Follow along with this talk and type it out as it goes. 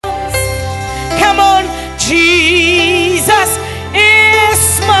Come on, Jesus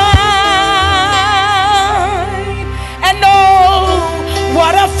is mine. And oh,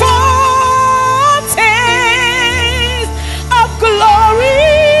 what a foretaste of glory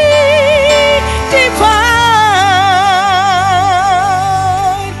divine.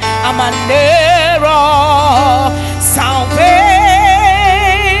 I'm a narrow salvation.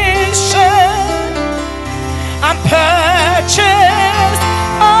 I'm purchased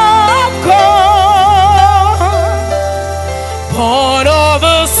of God, born of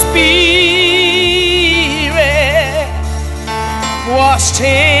the Spirit, washed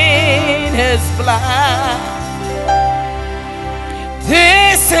in His blood.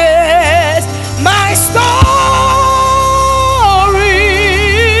 This is my story.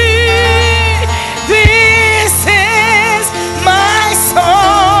 This is my song.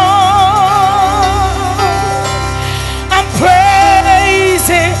 I'm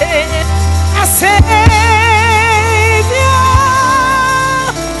praising our Savior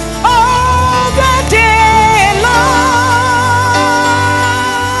all the day long.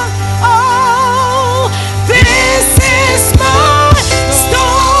 Oh, this is my story.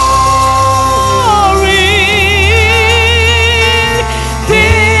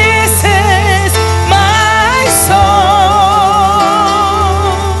 This is my song.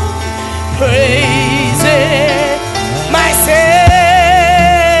 Praising my Savior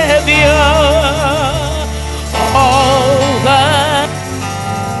all the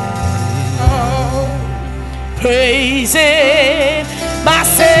praising my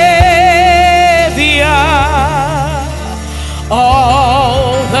Savior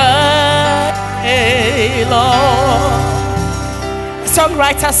all the day long. The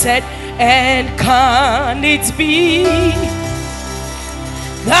songwriter said, and can it be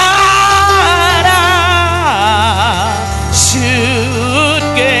that I should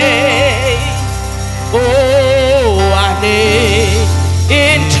gain an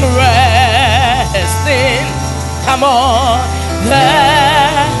interesting, come on,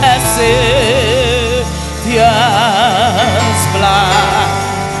 the Savior's blood.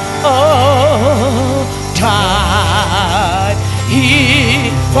 Oh, died He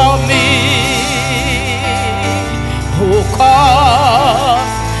for me, who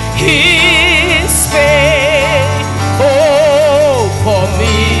caused His fate, oh, for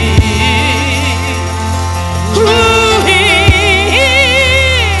me. Who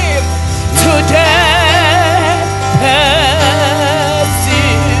Him to death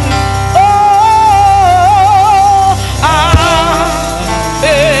pursued. Oh,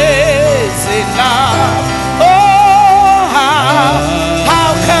 amazing love. Oh, how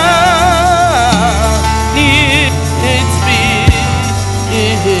can it be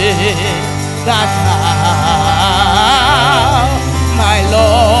that thou, my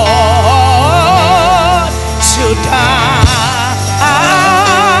Lord, should die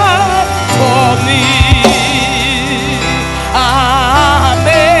for me?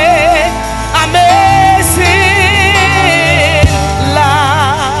 Amazing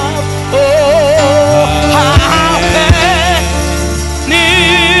love. Oh, how can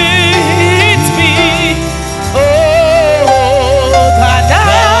it be? Oh, that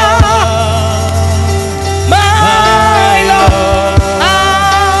thou, my Lord, I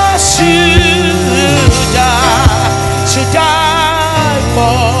should die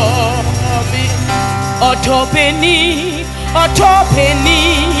for me. Otopeni, otopeni,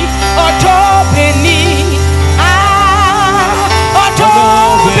 otopeni,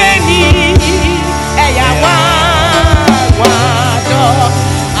 otopeni, eya wado,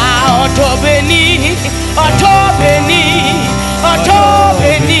 otopeni, otopeni,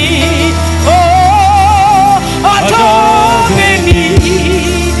 otopeni, oh, otopeni,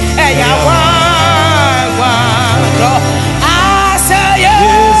 eya wado. I say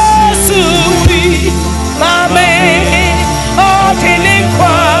yes, sweet mame, oh,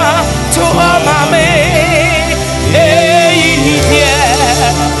 tininkwa to her mame.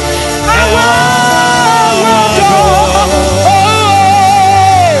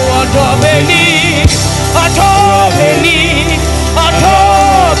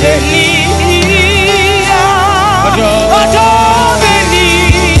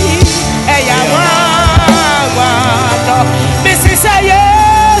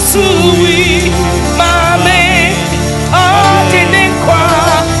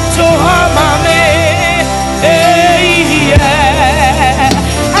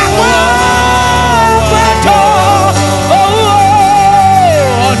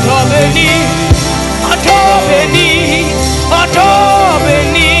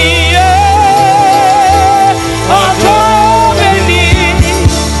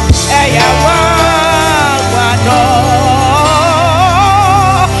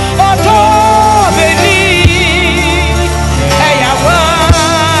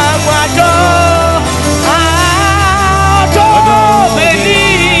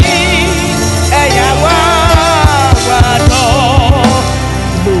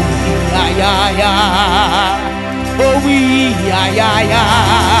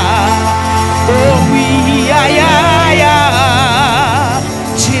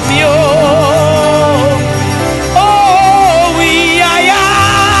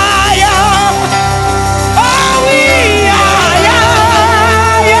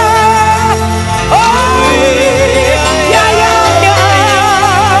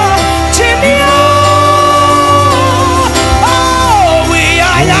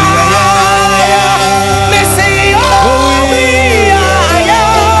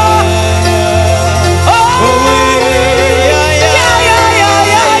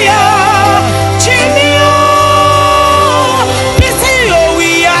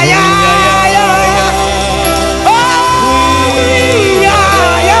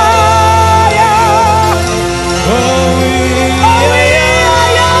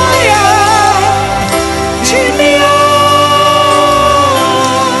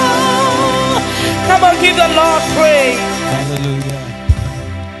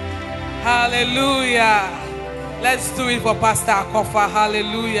 for Pastor Akofa.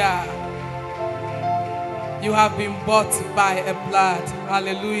 Hallelujah. You have been bought by a blood.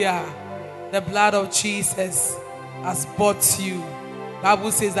 Hallelujah. The blood of Jesus has bought you.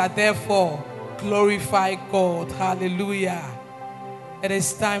 Bible says that therefore glorify God. Hallelujah. It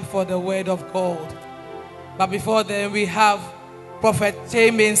is time for the word of God. But before then, we have Prophet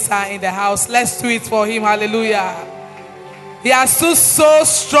J. Mensah in the house. Let's do it for him. Hallelujah. He has stood so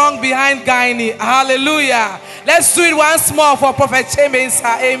strong behind Guinea. Hallelujah. Let's do it once more for Prophet J.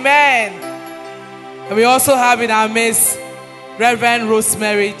 Mensah. Amen. And we also have in our midst Reverend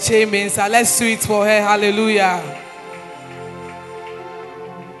Rosemary J. Mensah. Let's do it for her. Hallelujah.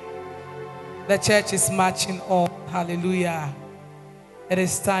 The church is marching on. Hallelujah. It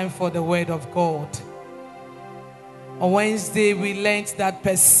is time for the word of God. On Wednesday, we learned that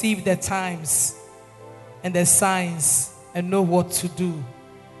perceive the times and the signs and know what to do.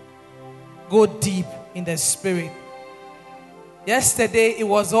 Go deep in the spirit. Yesterday, it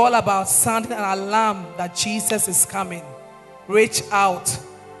was all about sounding an alarm that Jesus is coming. Reach out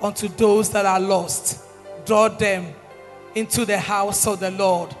unto those that are lost. Draw them into the house of the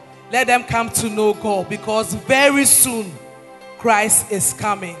Lord. Let them come to know God, because very soon Christ is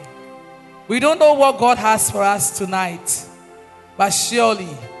coming. We don't know what God has for us tonight, but surely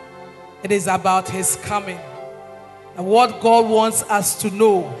it is about his coming. And what God wants us to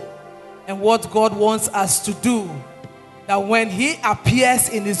know and what God wants us to do, that when he appears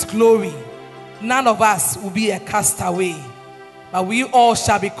in his glory, none of us will be a castaway, but we all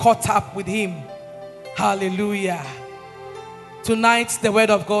shall be caught up with him. Hallelujah. Tonight the word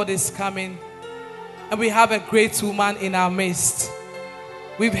of God is coming, and we have a great woman in our midst.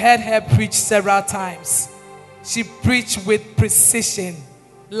 We've heard her preach several times. She preached with precision,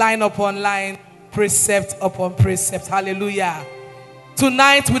 line upon line, precept upon precept. Hallelujah.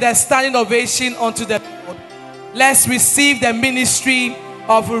 Tonight, with a standing ovation unto the Lord, let's receive the ministry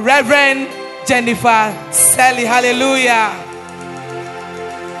of Reverend Jennifer Sally. Hallelujah.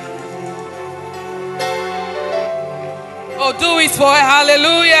 Oh, do it for her.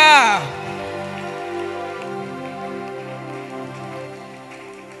 Hallelujah.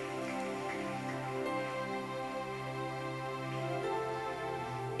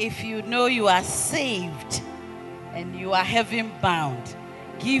 If you know you are saved and you are heaven bound,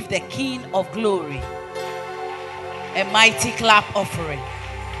 give the King of Glory a mighty clap offering.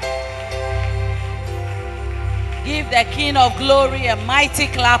 Give the King of Glory a mighty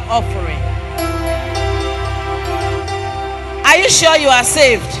clap offering. Are you sure you are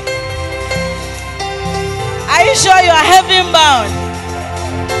saved? Are you sure you are heaven bound?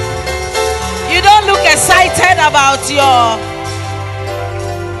 You don't look excited about your...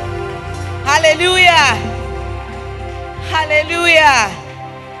 Hallelujah. Hallelujah.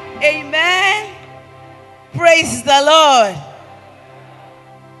 Amen. Praise the Lord.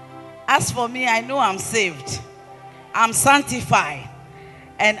 As for me, I know I'm saved. I'm sanctified.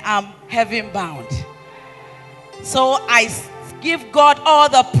 And I'm heaven bound. So I give God all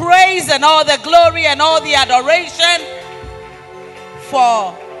the praise and all the glory and all the adoration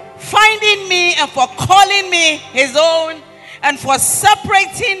for finding me and for calling me his own, and for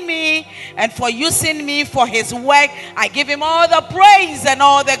separating me and for using me for his work. I give him all the praise and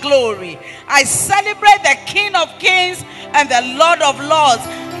all the glory. I celebrate the King of Kings and the Lord of Lords,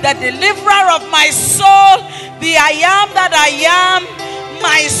 the deliverer of my soul, the I am that I am,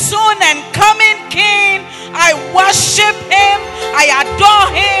 my soon and coming King. I worship him, I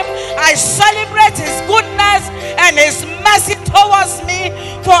adore him, I celebrate his goodness and his mercy towards me,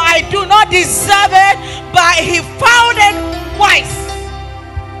 for I do not deserve it, but he found it wise.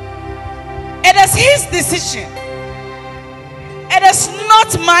 It is his decision. It is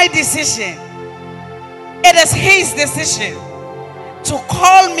not my decision. It is his decision to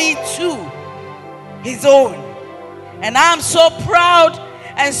call me to his own. And I'm so proud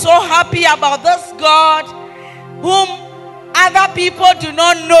and so happy about this God whom other people do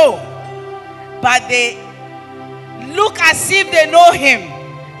not know, but they look as if they know him,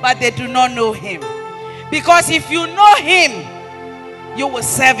 but they do not know him. Because if you know him, you will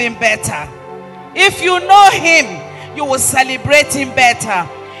serve him better. If you know him, you will celebrate him better.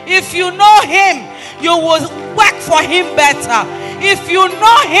 If you know him, you will work for him better. If you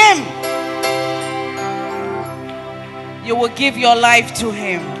know him, you will give your life to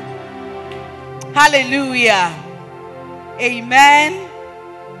him. Hallelujah. Amen.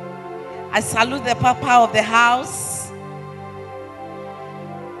 I salute the Papa of the house.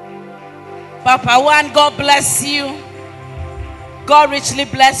 Papa One, God bless you. God richly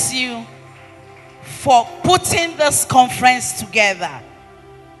bless you for putting this conference together.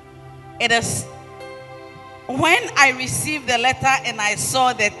 It is when I received the letter and I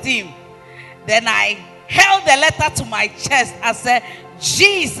saw the theme, then I held the letter to my chest. I said,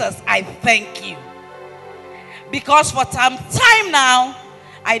 Jesus, I thank you. Because for some time now,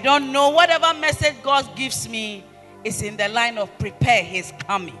 I don't know, whatever message God gives me is in the line of prepare. He's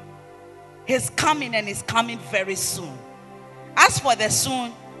coming. He's coming, and he's coming very soon. As for the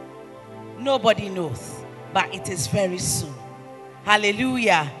soon, nobody knows, but it is very soon.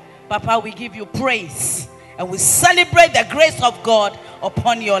 Hallelujah. Papa, we give you praise, and we celebrate the grace of God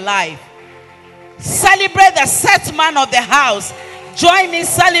upon your life. Celebrate the set man of the house. Join me,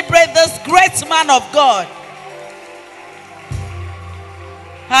 celebrate this great man of God.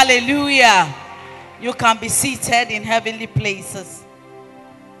 Hallelujah. You can be seated in heavenly places.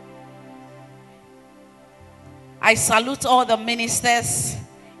 I salute all the ministers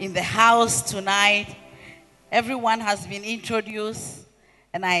in the house tonight. Everyone has been introduced,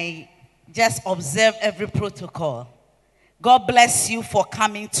 and I just observe every protocol. God bless you for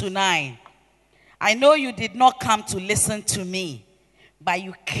coming tonight. I know you did not come to listen to me, but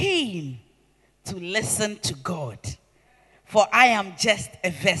you came to listen to God. For I am just a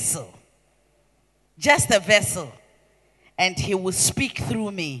vessel. Just a vessel. And he will speak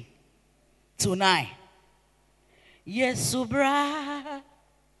through me tonight. Yesubra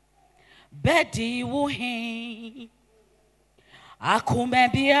bedi wuhi akume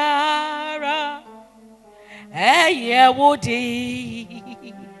biara eye wodi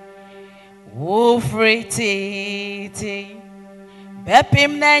wofretete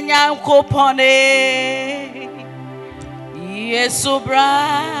bepim na nyankopone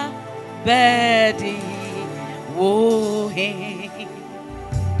Yesubra bedi wuhi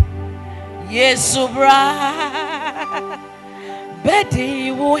Yesubra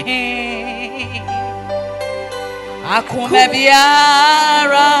bedi wuhi akume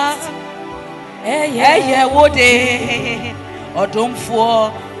biara eye wode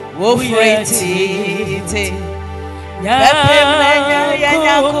odomfo wofretete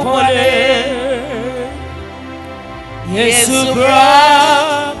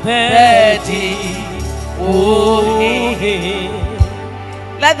Yesubra bedi wuhi.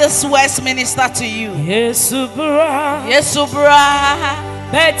 Let this words minister to you. Yesubra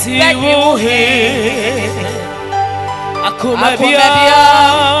bedi wuhi akume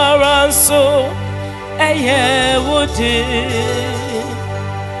biara so eye wode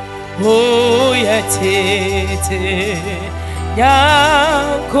o yetete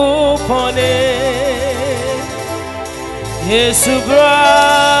yankopone Yesubra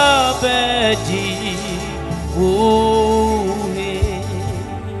bedi wuhi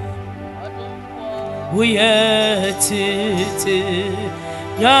o yetete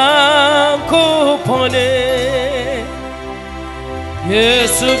yankopone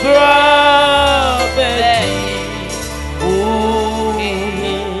Yesubra bedi wuhi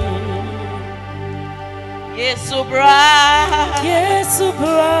Yesubra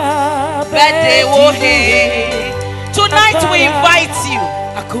bedi wuhi. Tonight we invite you.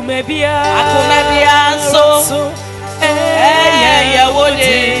 Akume bia so eye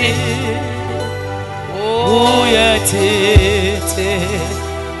wode o yetete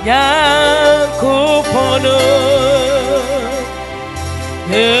yankopono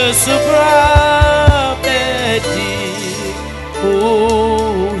Yesubra bedi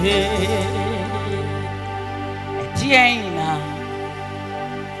wuhi Diana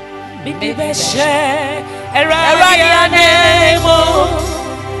Bibi beshe Eradianemo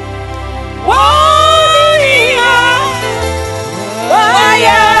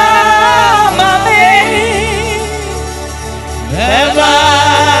Waya Mame Ema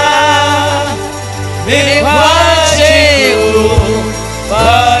Mikwachiu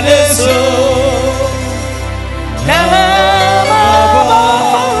Baneso Namabo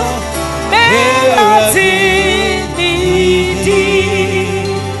Merati Nidi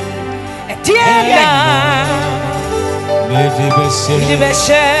Etiela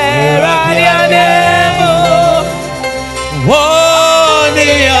Libeshera Dianemo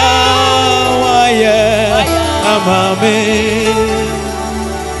Wonia Waya Amame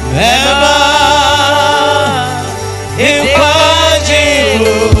Ema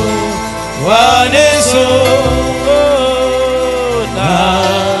Ikwajiru Waneso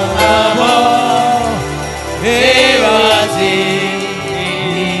Namo Erati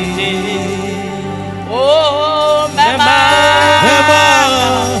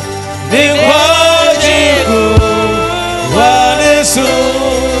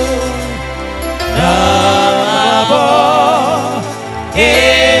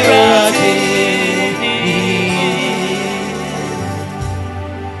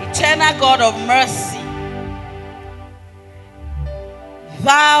Eternal God of mercy,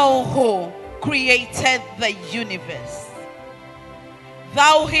 Thou who created the universe,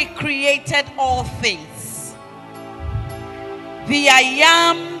 thou who created all things, the I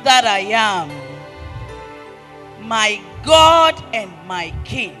am that I am, my God and my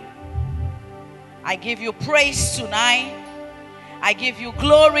King. I give you praise tonight. I give you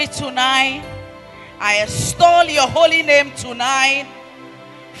glory tonight. I extol your holy name tonight.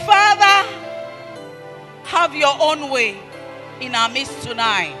 Father, have your own way in our midst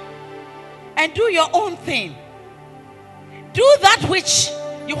tonight. And do your own thing. Do that which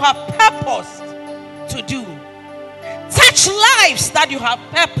you have purposed to do. Touch lives that you have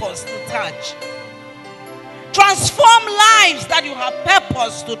purposed to touch. Transform lives that you have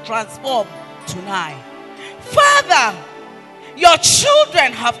purposed to transform tonight. Father, your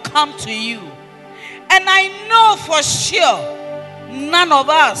children have come to you. And I know for sure none of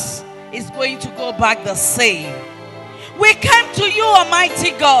us is going to go back the same. We came to you,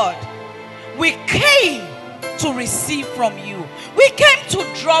 Almighty God. We came to receive from you. We came to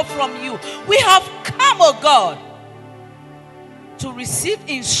draw from you. We have come, oh God, to receive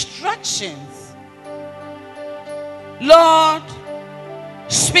instructions. Lord,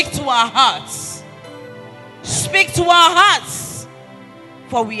 speak to our hearts. Speak to our hearts,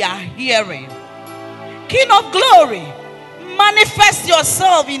 for we are hearing. King of glory, manifest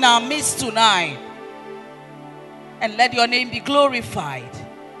yourself in our midst tonight. And let your name be glorified.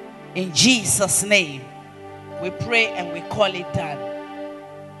 In Jesus' name, we pray and we call it done.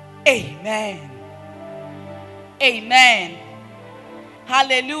 Amen. Amen.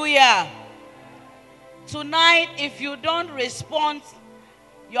 Hallelujah. Tonight, if you don't respond,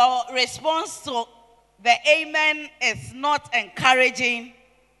 your response to the amen is not encouraging,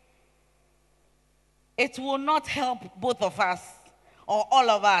 it will not help both of us or all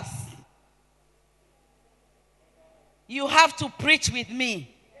of us. You have to preach with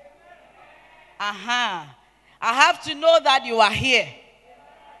me. I have to know that you are here.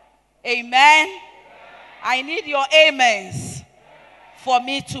 Amen. I need your amens for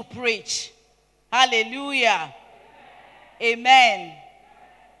me to preach. Hallelujah. Amen.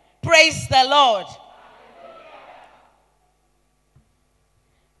 Praise the Lord.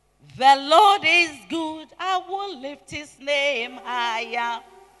 The Lord is good. I will lift his name higher.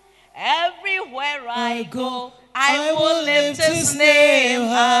 Everywhere I go, I will lift his name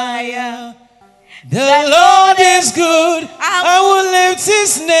higher. The Lord is good. I will lift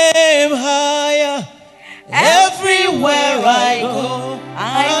his name higher. Everywhere I go,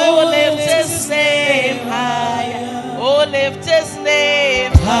 I will lift his name higher. Oh, lift his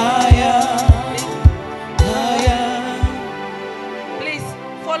name higher, higher. Please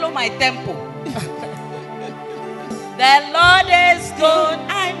follow my tempo. The Lord is good.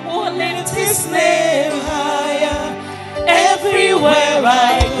 I will lift his name higher. Everywhere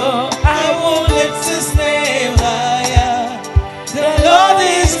I go, I will lift his name higher. The Lord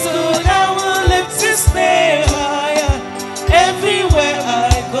is good. I will lift his name higher. Everywhere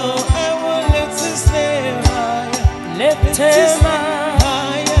I go, I will lift his name higher. Lift him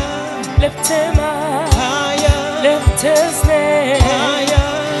higher. Lift him higher. Lift his name higher.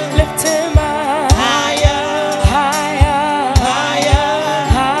 Lift him higher. Higher. Higher.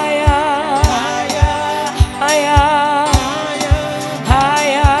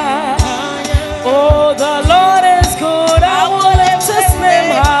 Higher. Oh, the Lord is good. I will lift his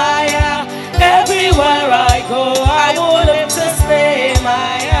name higher. Everywhere I go, I will lift his name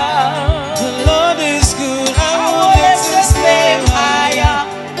higher. The Lord is good. I will lift his name higher.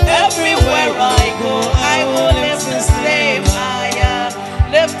 Everywhere I go, I will lift his name higher.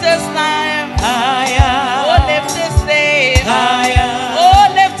 Lift his name Higher. Oh, lift his name Higher. Oh,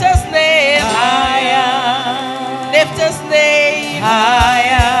 lift his name Higher. Lift his name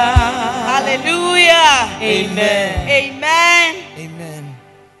Higher. Hallelujah. Amen. Amen. Amen.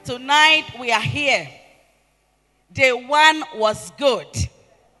 Tonight we are here. Day one was good.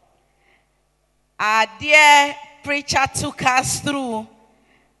 Our dear preacher took us through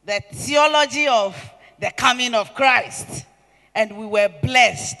the theology of the coming of Christ, and we were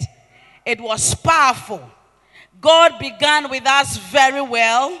blessed. It was powerful. God began with us very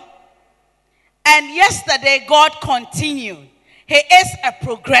well, and yesterday God continued. He is a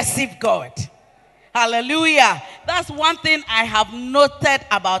progressive God. Hallelujah. That's one thing I have noted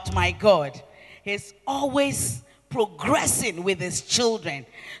about my God. He's always progressing with his children.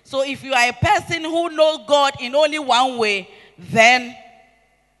 So if you are a person who knows God in only one way, then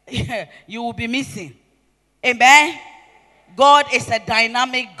you will be missing. Amen. God is a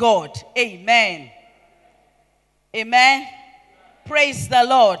dynamic God. Amen. Amen. Praise the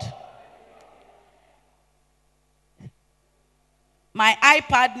Lord. My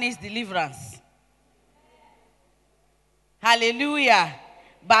iPad needs deliverance. Hallelujah.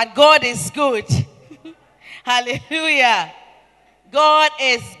 But God is good. Hallelujah. God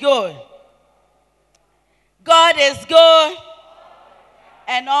is good. God is good.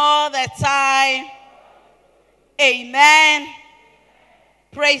 And all the time. Amen.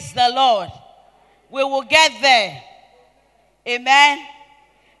 Praise the Lord. We will get there. Amen.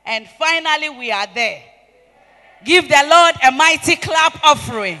 And finally we are there. Give the Lord a mighty clap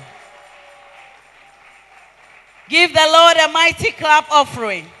offering. Give the Lord a mighty clap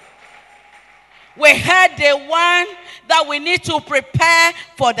offering. We heard the one that we need to prepare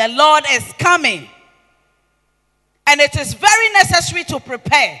for the Lord is coming. And it is very necessary to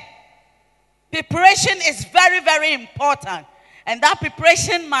prepare. Preparation is very, very important. And that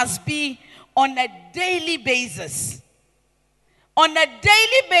preparation must be on a daily basis. On a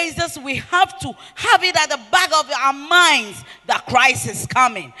daily basis, we have to have it at the back of our minds that Christ is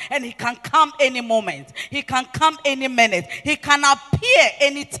coming. And he can come any moment. He can come any minute. He can appear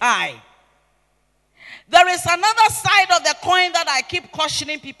anytime. There is another side of the coin that I keep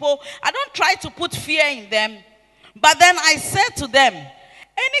cautioning people. I don't try to put fear in them. But then I said to them,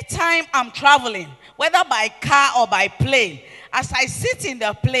 anytime I'm traveling, whether by car or by plane, as I sit in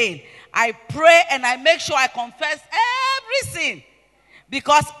the plane, I pray and I make sure I confess every sin.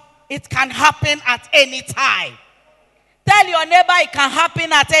 Because it can happen at any time. Tell your neighbor it can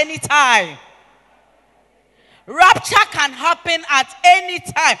happen at any time. Rapture can happen at any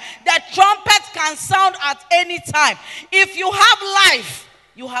time. The trumpet can sound at any time. If you have life,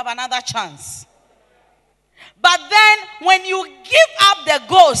 you have another chance. But then when you give up the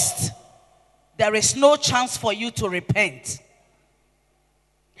ghost, there is no chance for you to repent.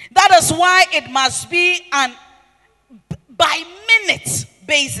 That is why it must be an by minute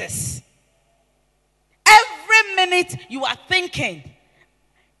basis. Every minute you are thinking,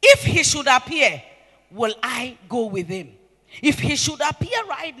 if he should appear, will I go with him? If he should appear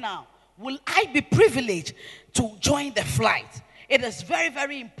right now, will I be privileged to join the flight? It is very,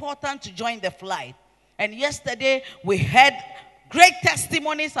 very important to join the flight. And yesterday we heard great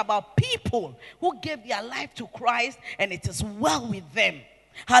testimonies about people who gave their life to Christ and it is well with them.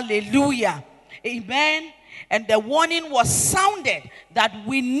 Hallelujah. Amen. And the warning was sounded that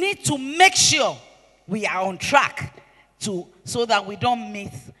we need to make sure we are on track so that we don't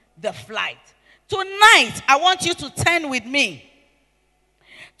miss the flight. Tonight, I want you to turn with me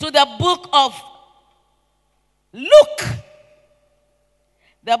to the book of Luke.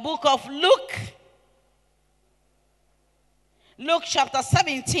 The book of Luke. Luke chapter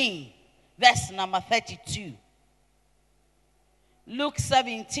 17, verse number 32. Luke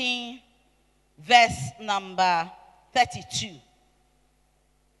 17, verse number 32.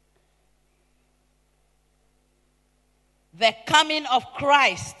 The coming of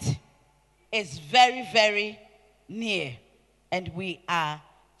Christ is very, very near. And we are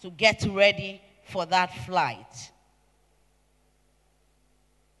to get ready for that flight.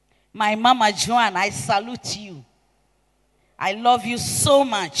 My Mama Joan, I salute you. I love you so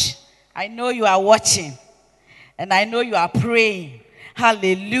much. I know you are watching. And I know you are praying.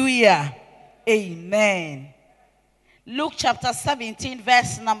 Hallelujah. Amen. Luke chapter 17,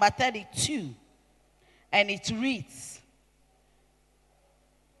 verse number 32. And it reads.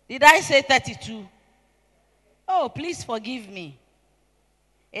 Did I say 32? Oh, please forgive me.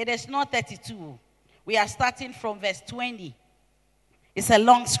 It is not 32. We are starting from verse 20. It's a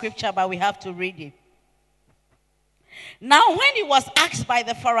long scripture, but we have to read it. Now, when he was asked by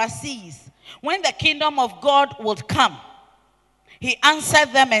the Pharisees when the kingdom of God would come, he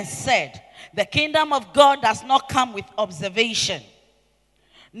answered them and said, the kingdom of God does not come with observation,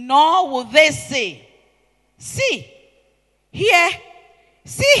 nor will they say, see here,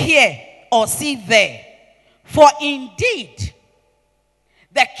 or see there. For indeed,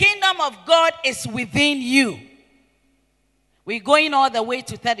 the kingdom of God is within you. We're going all the way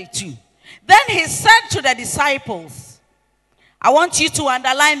to 32. Then he said to the disciples, I want you to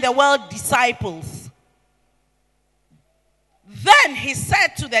underline the word disciples. Then he said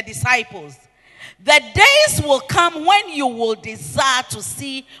to the disciples, the days will come when you will desire to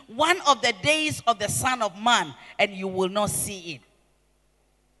see one of the days of the Son of Man, and you will not see it.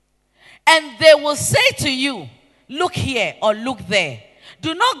 And they will say to you, look here or look there.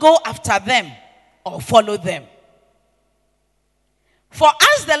 Do not go after them or follow them. For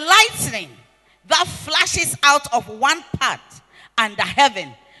as the lightning that flashes out of one part under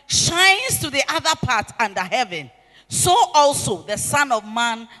heaven shines to the other part under heaven, so also the Son of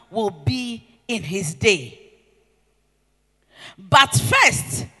Man will be in his day. But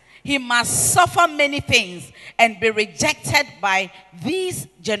first, he must suffer many things and be rejected by this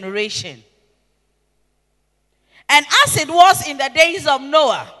generation. And as it was in the days of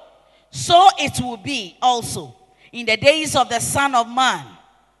Noah, so it will be also in the days of the Son of Man.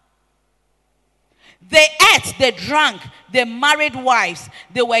 They ate, they drank, they married wives.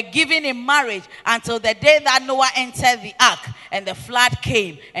 They were given in marriage until the day that Noah entered the ark and the flood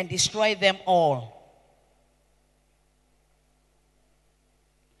came and destroyed them all.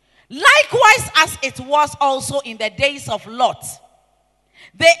 Likewise as it was also in the days of Lot.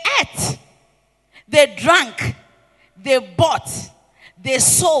 They ate, they drank, they bought, they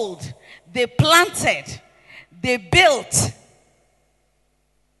sold, they planted, they built.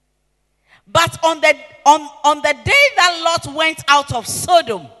 But on the day that Lot went out of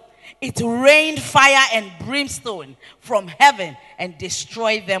Sodom, it rained fire and brimstone from heaven and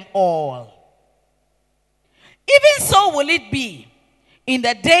destroyed them all. Even so will it be in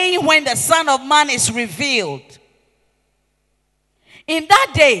the day when the Son of Man is revealed. In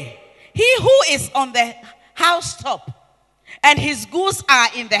that day, he who is on the housetop and his goods are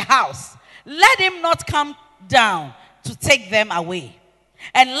in the house, let him not come down to take them away.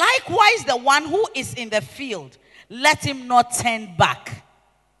 And likewise the one who is in the field, let him not turn back.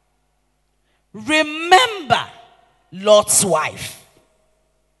 Remember Lot's wife.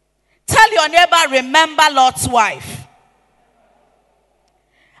 Tell your neighbor, remember Lot's wife.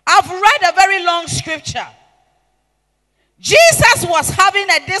 I've read a very long scripture. Jesus was having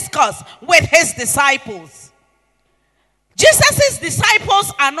a discourse with his disciples. Jesus'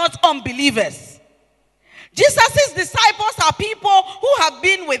 disciples are not unbelievers. Jesus' disciples are people who have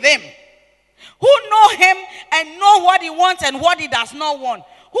been with him, who know him and know what he wants and what he does not want,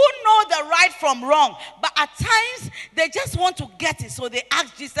 who know the right from wrong. But at times, they just want to get it, so they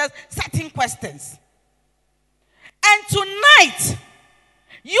ask Jesus certain questions. And tonight,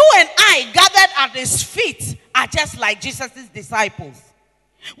 you and I gathered at his feet are just like Jesus' disciples.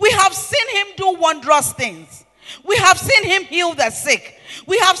 We have seen him do wondrous things. We have seen him heal the sick.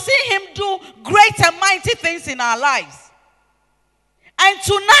 We have seen him do great and mighty things in our lives. And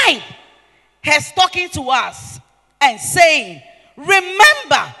tonight, he's talking to us and saying,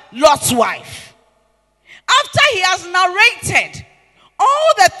 remember Lot's wife. After he has narrated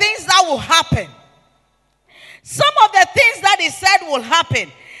all the things that will happen, some of the things that he said will happen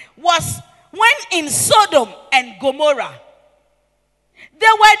was when in Sodom and Gomorrah, they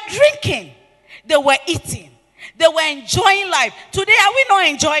were drinking, they were eating. They were enjoying life. Today, are we not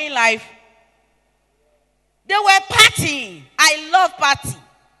enjoying life? They were partying. I love party.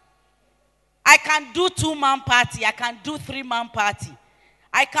 I can do 2-man party. I can do 3-man party.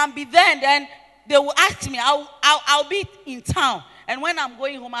 I can be there and then they will ask me, I'll be in town. And when I'm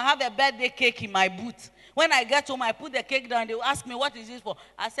going home, I have a birthday cake in my boot. When I get home, I put the cake down. They will ask me, what is this for?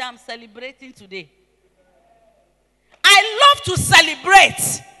 I say, I'm celebrating today. I love to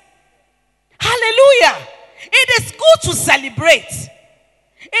celebrate. Hallelujah. It is good to celebrate.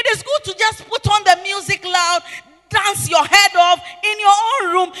 It is good to just put on the music loud, dance your head off in your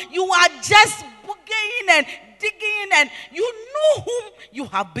own room. You are just boogieing and digging, and you know whom you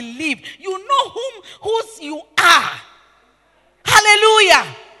have believed. You know whose you are. Hallelujah.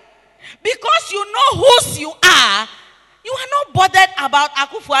 Because you know whose you are not bothered about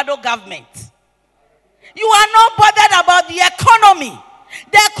Akufo-Addo government. You are not bothered about the economy.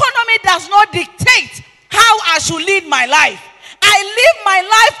 The economy does not dictate how I should lead my life. I live my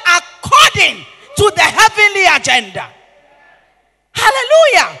life according to the heavenly agenda.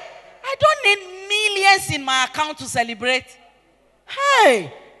 Hallelujah. I don't need millions in my account to celebrate.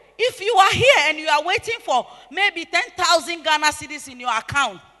 Hey, if you are here and you are waiting for maybe 10,000 Ghana cedis in your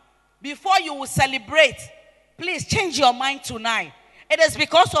account before you will celebrate, please change your mind tonight. It is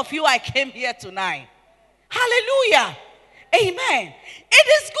because of you I came here tonight. Hallelujah. Amen.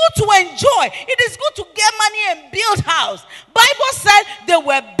 It is good to enjoy. It is good to get money and build house. Bible said they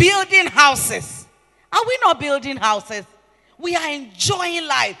were building houses. Are we not building houses? We are enjoying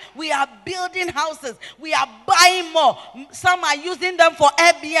life. We are building houses. We are buying more. Some are using them for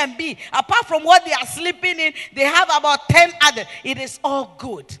Airbnb. Apart from what they are sleeping in, they have about 10 others. It is all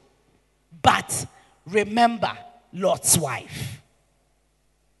good. But remember Lot's wife.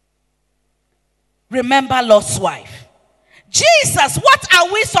 Remember Lot's wife. Jesus, what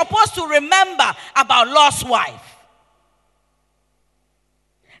are we supposed to remember about Lot's wife?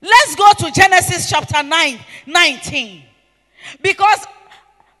 Let's go to Genesis chapter 19. Because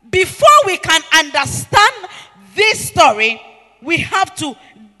before we can understand this story, we have to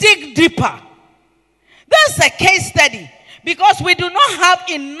dig deeper. That's a case study because we do not have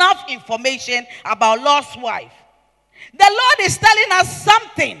enough information about Lot's wife. The Lord is telling us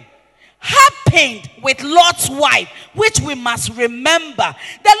something happened with Lot's wife, which we must remember.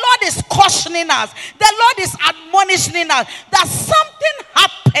 The Lord is cautioning us. The Lord is admonishing us that something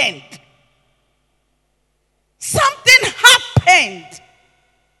happened. Something happened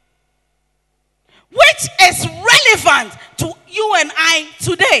which is relevant to you and I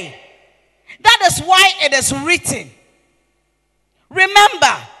today. That is why it is written.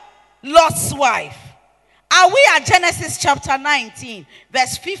 Remember Lot's wife. Are we at Genesis chapter 19,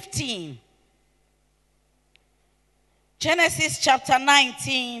 verse 15? Genesis chapter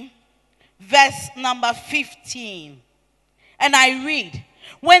 19, verse number 15. And I read,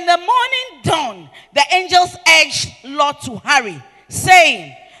 when the morning dawned, the angels urged Lot to hurry,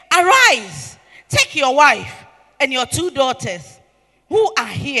 saying, arise, take your wife and your 2 daughters who are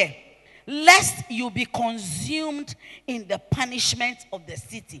here, lest you be consumed in the punishment of the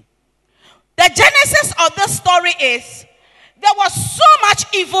city. The genesis of this story is there was so much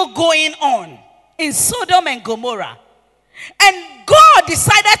evil going on in Sodom and Gomorrah. And God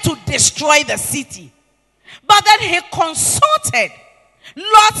decided to destroy the city. But then he consulted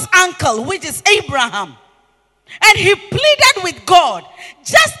Lot's uncle, which is Abraham. And he pleaded with God,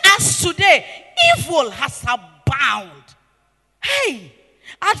 just as today, evil has abound. Hey,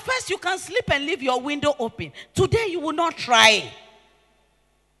 at first you can sleep and leave your window open. Today you will not try.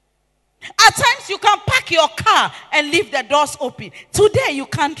 At times you can park your car and leave the doors open. Today you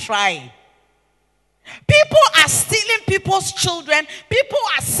can't try. People are stealing people's children. People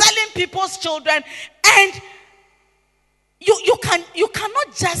are selling people's children. And you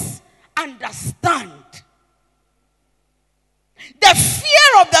cannot just understand. The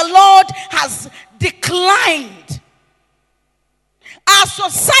fear of the Lord has declined. Our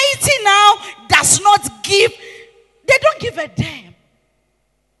society now does not give, they don't give a damn.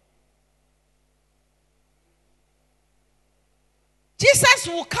 Jesus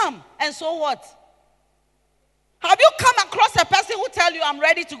will come, and so what? Have you come across a person who tell you, I'm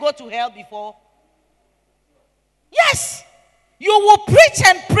ready to go to hell before? Yes. You will preach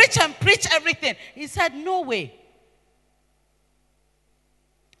and preach and preach everything. He said, no way.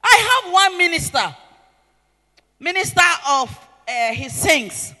 I have one minister of he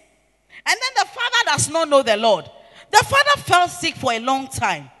sings. And then the father does not know the Lord. The father fell sick for a long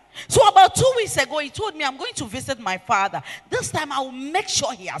time. So about 2 weeks ago, he told me, I'm going to visit my father. This time I will make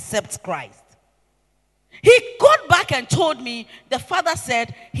sure he accepts Christ. He got back and told me, the father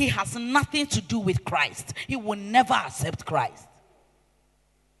said he has nothing to do with Christ. He will never accept Christ.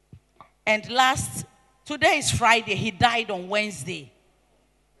 And today is Friday, he died on Wednesday.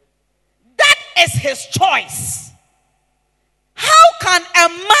 That is his choice. How can a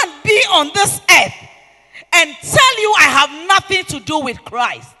man be on this earth and tell you I have nothing to do with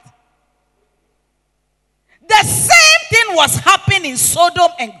Christ? The same thing was happening in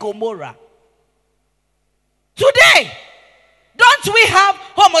Sodom and Gomorrah. Today, don't we have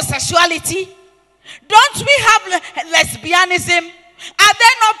homosexuality? Don't we have lesbianism? Are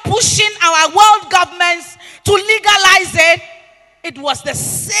they not pushing our world governments to legalize it? It was the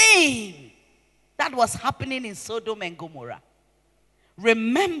same that was happening in Sodom and Gomorrah.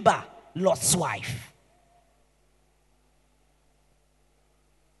 Remember Lot's wife.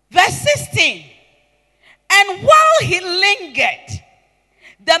 Verse 16. And while he lingered,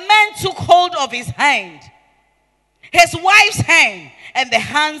 the man took hold of his hand, his wife's hand, and the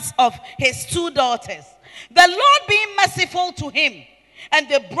hands of his 2 daughters. The Lord being merciful to him, and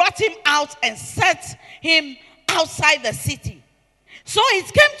they brought him out and set him outside the city. So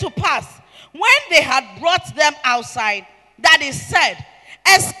it came to pass, when they had brought them outside, that he said,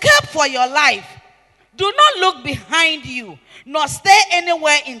 escape for your life. Do not look behind you, nor stay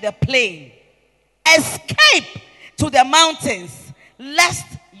anywhere in the plain. Escape to the mountains, lest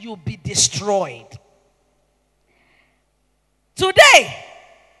you be destroyed. Today,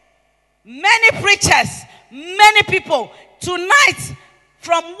 many preachers, many people, tonight,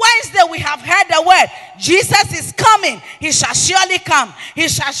 from Wednesday, we have heard the word, Jesus is coming. He shall surely come. He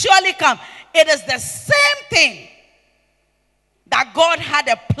shall surely come. It is the same thing that God had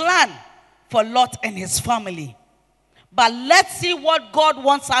a plan for Lot and his family. But let's see what God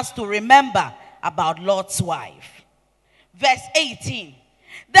wants us to remember about Lot's wife. Verse 18.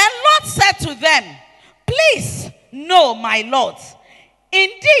 Then Lot said to them, please know, my lords,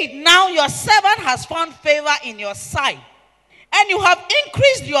 indeed now your servant has found favor in your sight, and you have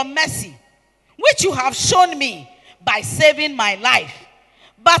increased your mercy, which you have shown me by saving my life.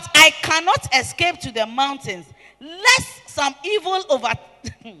 But I cannot escape to the mountains, lest some evil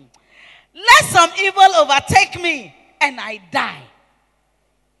overtake me and I die.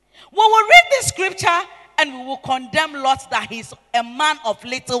 We will read this scripture and we will condemn Lot that he's a man of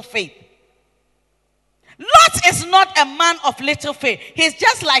little faith. Lot is not a man of little faith. He's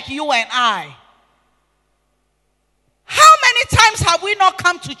just like you and I. How many times have we not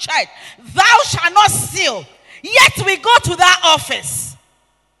come to church? Thou shalt not steal. Yet we go to that office.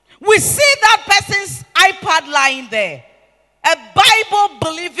 We see that person's iPad lying there. A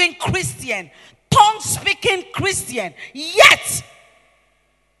Bible-believing Christian, tongue-speaking Christian. Yet,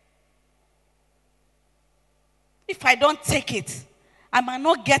 if I don't take it, I might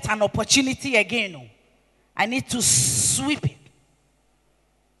not get an opportunity again. No. I need to sweep it.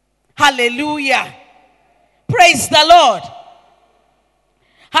 Hallelujah. Praise the Lord.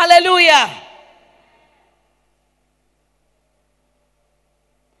 Hallelujah.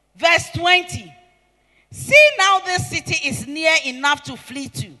 Verse 20. See now this city is near enough to flee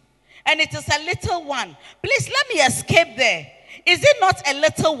to, and it is a little one. Please let me escape there. Is it not a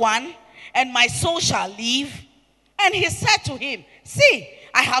little one, and my soul shall live? And he said to him, see,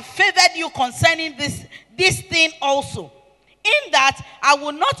 I have favored you concerning this thing also, in that I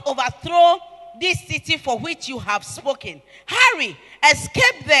will not overthrow this city for which you have spoken. Hurry,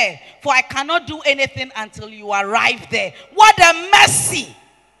 escape there, for I cannot do anything until you arrive there. What a mercy!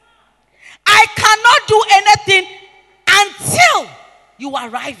 I cannot do anything until you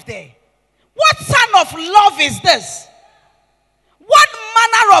arrive there. What kind of love is this? What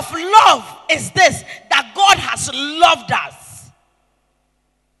manner of love is this that God has loved us?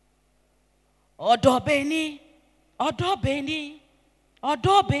 Odobeni, Odobeni,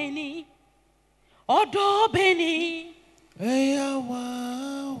 Odobeni, Odobeni.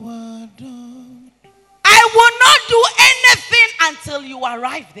 I will not do anything until you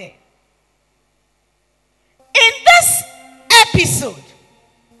arrive there. In this episode,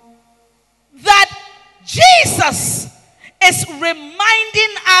 that Jesus is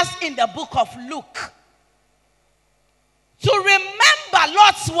reminding us in the book of Luke to remember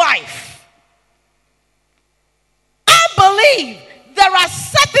Lot's wife. I believe there are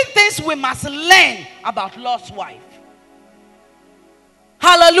certain things we must learn about Lot's wife.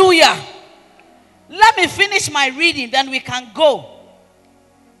 Hallelujah. Let me finish my reading, then we can go.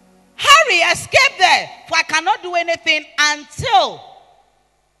 Hurry, escape there, for I cannot do anything until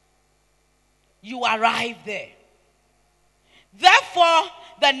you arrive there. Therefore,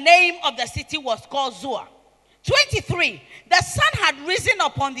 the name of the city was called Zoar. 23. The sun had risen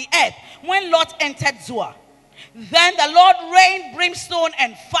upon the earth when Lot entered Zoar. Then the Lord rained brimstone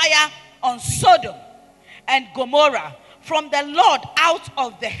and fire on Sodom and Gomorrah from the Lord out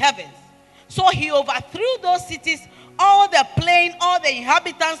of the heavens. So he overthrew those cities, all the plain, all the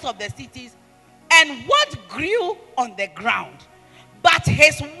inhabitants of the cities, and what grew on the ground. But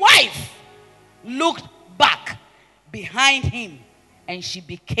his wife looked back behind him, and she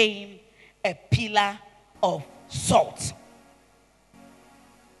became a pillar of salt.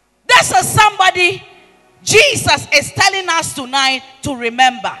 This is somebody Jesus is telling us tonight to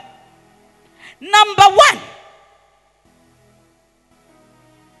remember. Number one,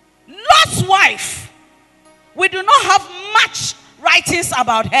 Lot's wife. We do not have much writings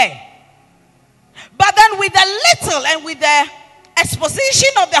about her. But then with the little and with the exposition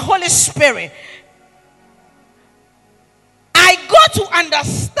of the Holy Spirit, I got to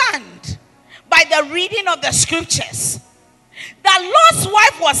understand by the reading of the scriptures that Lot's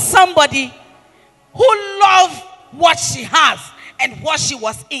wife was somebody who loved what she has and what she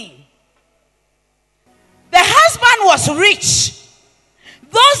was in. The husband was rich.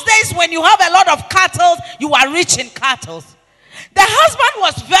 Those days when you have a lot of cattle, you are rich in cattle. The husband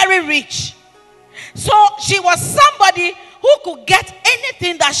was very rich. So she was somebody who could get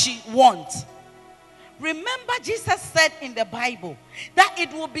anything that she wants. Remember, Jesus said in the Bible that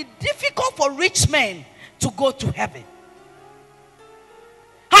it will be difficult for rich men to go to heaven.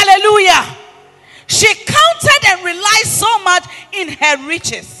 Hallelujah. She counted and relied so much in her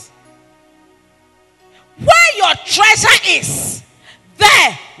riches. Where your treasure is,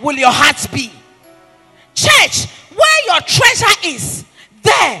 there will your heart be. Church, where your treasure is,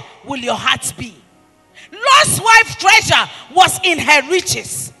 there will your heart be. Lot's wife's treasure was in her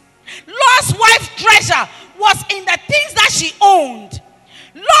riches. Lot's wife's treasure was in the things that she owned.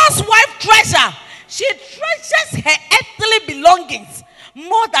 Lot's wife's treasure, she treasures her earthly belongings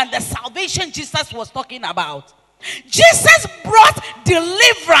more than the salvation Jesus was talking about. Jesus brought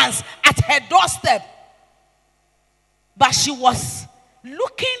deliverance at her doorstep, but she was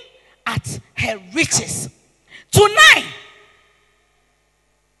looking at her riches. Tonight,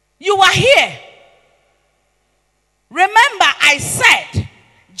 you are here. Remember, I said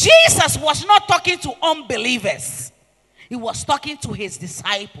Jesus was not talking to unbelievers. He was talking to his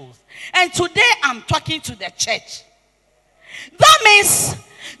disciples. And today I'm talking to the church. That means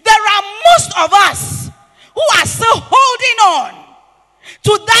there are most of us, who are still holding on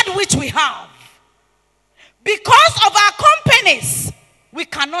to that which we have. Because of our companies, we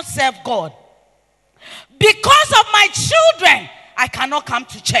cannot serve God. Because of my children, I cannot come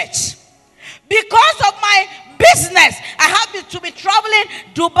to church. Because of my business, I have to be traveling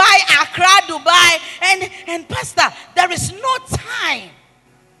Dubai, Accra, Dubai. And Pastor, there is no time.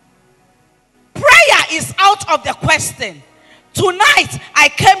 Prayer is out of the question. Tonight, I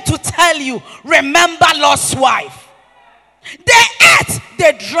came to tell you, remember Lot's wife. They ate,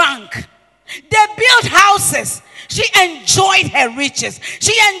 they drank. They built houses. She enjoyed her riches.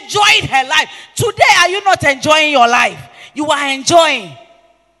 She enjoyed her life. Today, are you not enjoying your life? You are enjoying.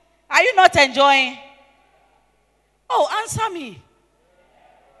 Are you not enjoying? Oh, answer me.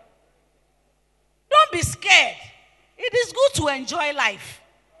 Don't be scared. It is good to enjoy life.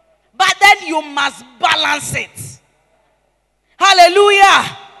 But then you must balance it.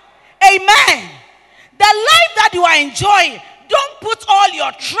 Hallelujah. Amen. The life that you are enjoying, don't put all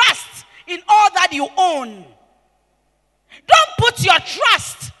your trust in all that you own. Don't put your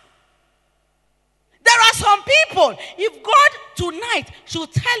trust. There are some people, if God tonight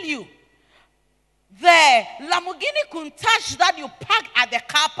should tell you, the Lamborghini Countach that you park at the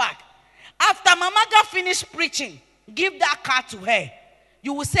car park, after Mamaga finished preaching, give that car to her.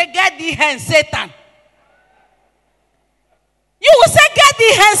 You will say, get thee hence, Satan. You will say, get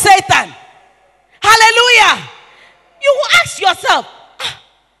thee hence, Satan. Hallelujah. You will ask yourself,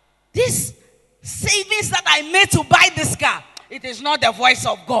 this savings that I made to buy this car, it is not the voice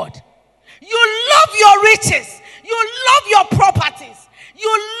of God. You love your riches. You love your properties.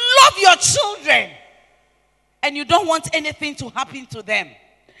 You love your children. And you don't want anything to happen to them.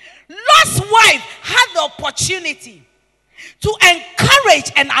 Lot's wife had the opportunity to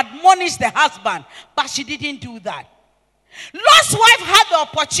encourage and admonish the husband, but she didn't do that. Lot's wife had the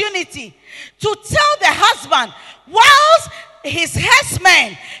opportunity to tell the husband, whilst his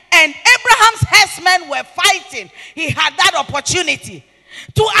herdsmen and Abraham's herdsmen were fighting, he had that opportunity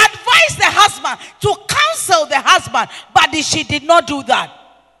to advise the husband, to counsel the husband, but she did not do that.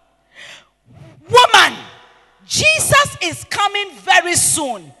 Woman, Jesus is coming very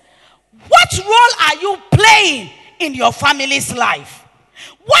soon. What role are you playing in your family's life?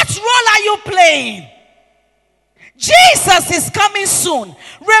 What role are you playing? Jesus is coming soon.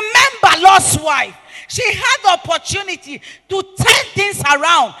 Remember Lot's wife. She had the opportunity to turn things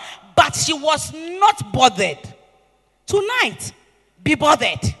around, but she was not bothered. Tonight, be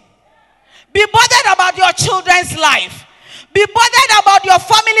bothered. Be bothered about your children's life. Be bothered about your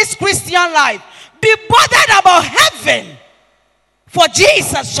family's Christian life. Be bothered about heaven. For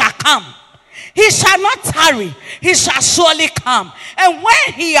Jesus shall come. He shall not tarry. He shall surely come. And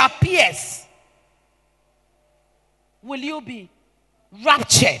when he appears, will you be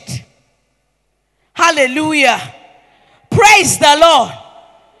raptured? Hallelujah. Praise the Lord.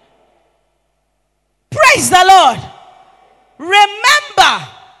 Praise the Lord. Remember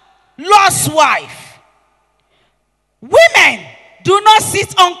Lot's wife. Women, do not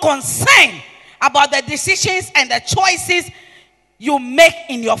sit unconcerned about the decisions and the choices you make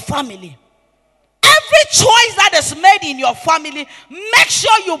in your family. Every choice that is made in your family, make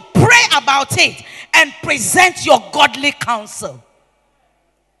sure you pray about it and present your godly counsel.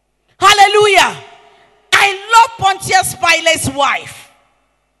 Hallelujah. I love Pontius Pilate's wife.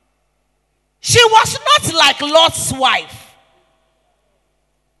 She was not like Lot's wife.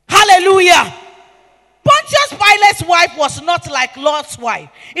 Hallelujah. Pontius Pilate's wife was not like Lot's wife.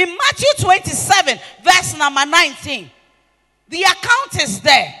 In Matthew 27, verse number 19, the account is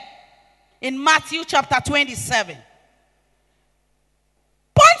there. In Matthew chapter 27.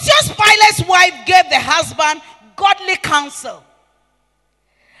 Pontius Pilate's wife gave the husband godly counsel.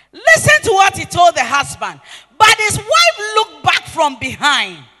 Listen to what he told the husband. But his wife looked back from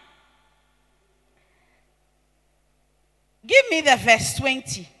behind. Give me the verse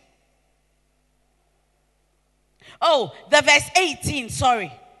 20. Oh, the verse 18,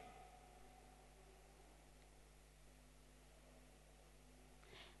 sorry.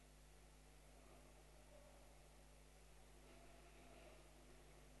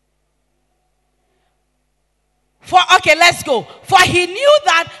 Okay, let's go. For he knew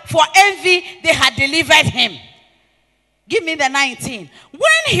that for envy they had delivered him. Give me the 19. When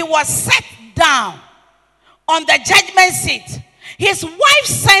he was set down on the judgment seat, his wife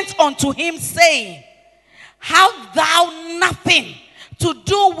sent unto him, saying, have thou nothing to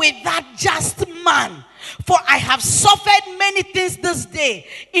do with that just man? For I have suffered many things this day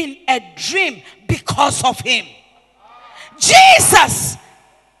in a dream because of him. Jesus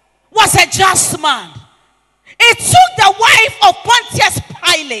was a just man. It took the wife of Pontius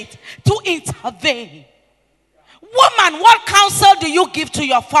Pilate to intervene. Woman, what counsel do you give to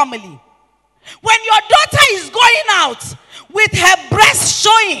your family? When your daughter is going out with her breasts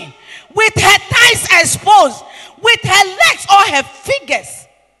showing, with her thighs exposed, with her legs or her fingers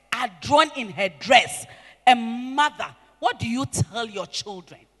are drawn in her dress, a mother, what do you tell your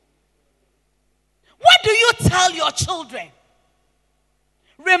children? What do you tell your children?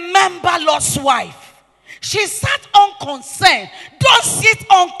 Remember Lot's wife. She sat unconcerned. Don't sit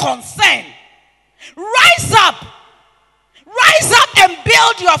unconcerned. Rise up. Rise up and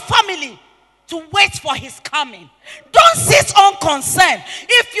build your family to wait for his coming. Don't sit unconcerned.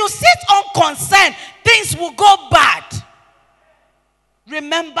 If you sit unconcerned, things will go bad.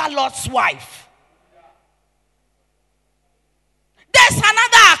 Remember Lot's wife. There's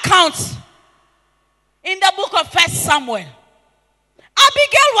another account in the book of 1 Samuel.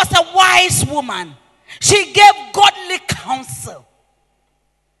 Abigail was a wise woman. She gave godly counsel.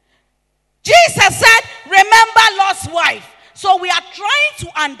 Jesus said, remember Lot's wife. So we are trying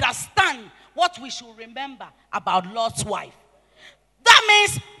to understand what we should remember about Lot's wife. That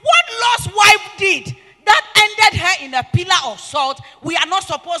means what Lot's wife did that ended her in a pillar of salt, we are not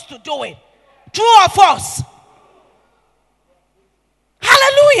supposed to do it. True or false?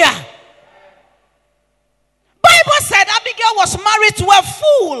 Hallelujah. Bible said Abigail was married to a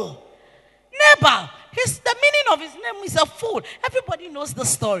fool. Nabal. The meaning of his name is a fool. Everybody knows the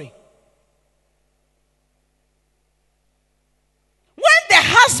story. When the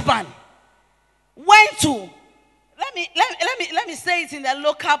husband went to, let me say it in the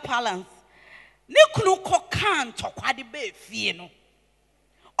local parlance. Nikunu kokan tokwadi be fie no.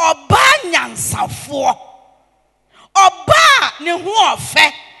 Oba nyansafo. Oba ne ho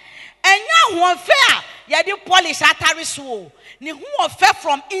ofe. Enya ho ofe a yedi polish atari so. Ne ho ofe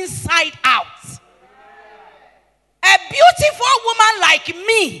from inside out. A beautiful woman like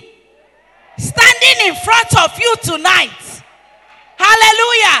me standing in front of you tonight.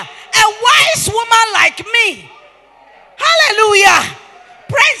 Hallelujah. A wise woman like me. Hallelujah.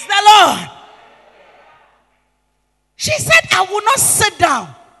 Praise the Lord. She said, I will not sit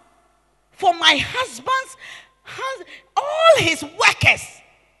down for my husband's, all his workers.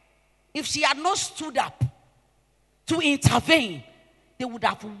 If she had not stood up to intervene, they would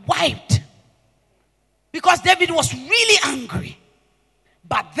have wiped. Because David was really angry.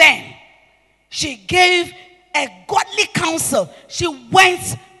 But then, she gave a godly counsel. She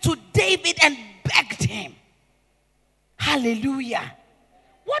went to David and begged him. Hallelujah.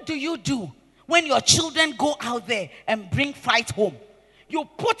 What do you do when your children go out there and bring fight home? You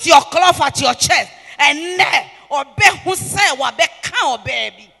put your cloth at your chest and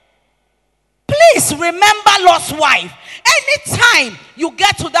baby. Please remember Lot's wife. Anytime you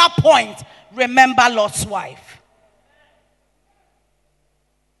get to that point, remember Lot's wife.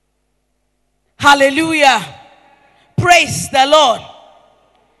 Hallelujah. Praise the Lord.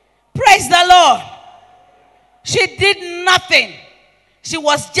 Praise the Lord. She did nothing. She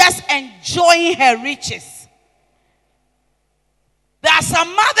was just enjoying her riches. There are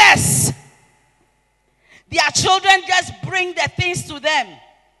some mothers. Their children just bring the things to them.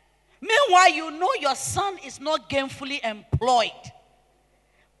 Meanwhile, you know your son is not gainfully employed.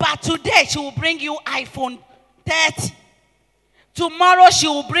 But today, she will bring you iPhone 30. Tomorrow, she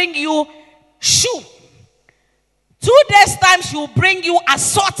will bring you shoe. 2 days' time, she will bring you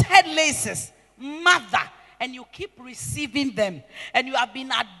assorted laces. Mother. And you keep receiving them. And you have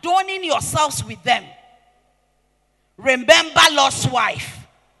been adorning yourselves with them. Remember Lot's wife.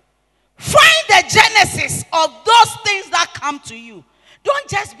 Find the genesis of those things that come to you. Don't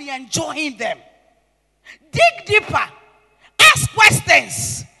just be enjoying them. Dig deeper. Ask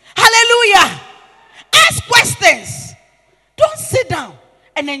questions. Hallelujah. Ask questions. Don't sit down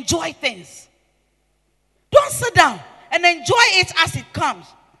and enjoy things. Don't sit down and enjoy it as it comes.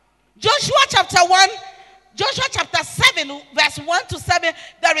 Joshua chapter 7, verse 1 to 7,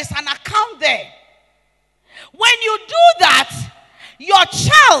 there is an account there. When you do that, your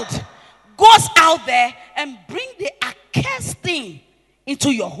child goes out there and bring the accursed thing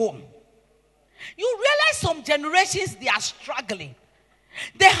into your home. You realize some generations, they are struggling.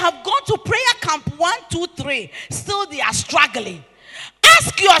 They have gone to prayer camp 1, 2, 3. Still they are struggling.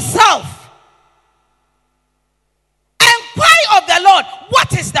 Ask yourself, inquire of the Lord,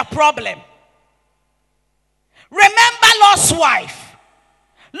 what is the problem? Remember Lot's wife.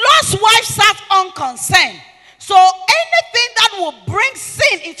 Lot's wife sat unconcerned. So anything that will bring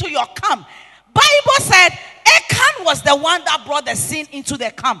sin into your camp, Bible said Achan was the one that brought the sin into the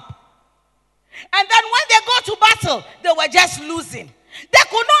camp. And then when they go to battle, they were just losing. They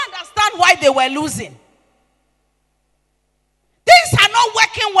could not understand why they were losing. Things are not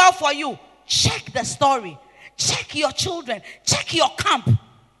working well for you. Check the story. check your children, check your camp.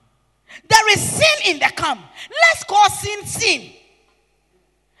 There is sin in the camp. Let's call sin sin.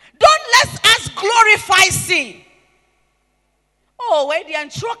 Don't let us glorify sin. Oh, wait, the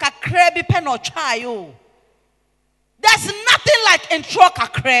entroka krebi pen or chayo. There's nothing like entroka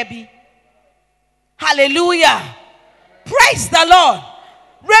krebi. Hallelujah. Praise the Lord.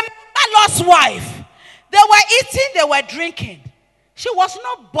 Remember Lot's wife. They were eating, they were drinking. She was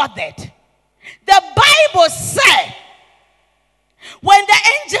not bothered. The Bible said, when the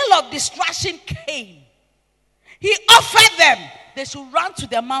angel of destruction came, he offered them they should run to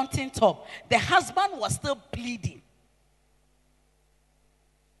the mountaintop. The husband was still bleeding.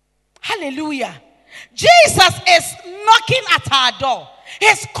 Hallelujah. Jesus is knocking at our door.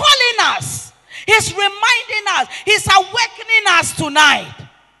 He's calling us. He's reminding us. He's awakening us tonight.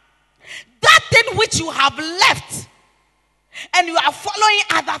 That thing which you have left and you are following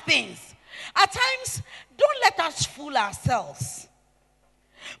other things. At times, don't let us fool ourselves.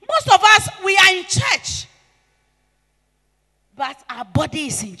 Most of us, we are in church, but our body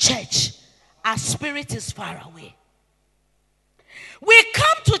is in church. Our spirit is far away. We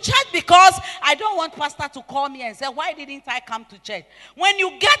come to church because I don't want pastor to call me and say, why didn't I come to church? When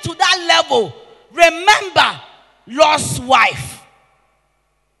you get to that level, remember Lot's wife.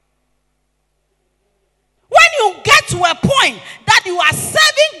 When you get to a point that you are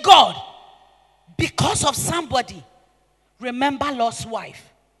serving God because of somebody, remember Lot's wife.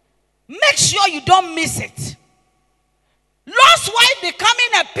 Make sure you don't miss it. Lot's wife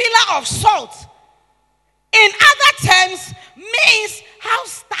becoming a pillar of salt, in other terms, means how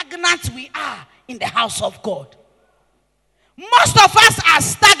stagnant we are in the house of God. Most of us are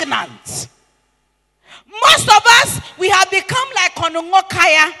stagnant. Most of us, we have become like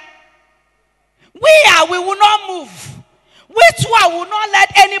Konongokaya. We will not move. We too will not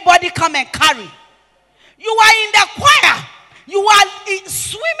let anybody come and carry. You are in the choir. You are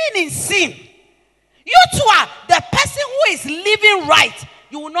swimming in sin. You too are the person who is living right.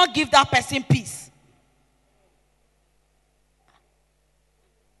 You will not give that person peace.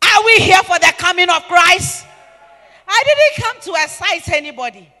 Are we here for the coming of Christ? I didn't come to excite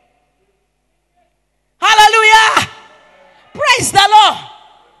anybody. Hallelujah. Praise the Lord.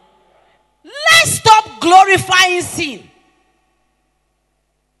 Let's stop glorifying sin.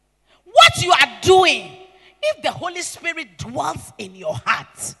 What you are doing, if the Holy Spirit dwells in your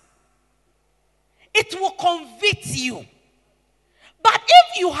heart, it will convict you. But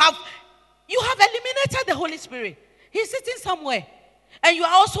if you have eliminated the Holy Spirit, he's sitting somewhere, and you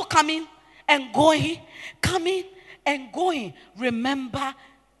are also coming and going, remember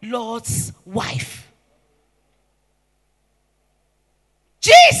Lot's wife.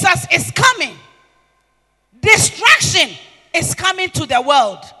 Jesus is coming. Destruction is coming to the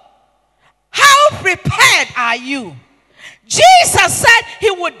world. How prepared are you? Jesus said he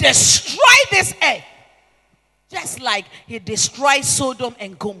would destroy this earth, just like he destroyed Sodom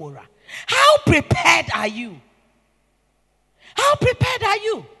and Gomorrah. How prepared are you? How prepared are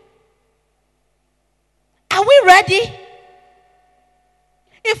you? Are we ready?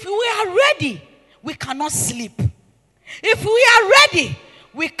 If we are ready, we cannot sleep. If we are ready,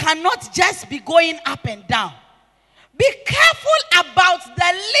 we cannot just be going up and down. Be careful about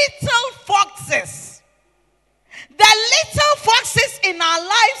the little foxes. The little foxes in our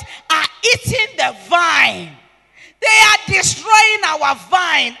lives are eating the vine. They are destroying our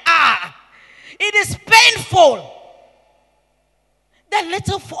vine. It is painful. The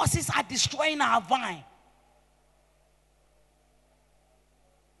little foxes are destroying our vine.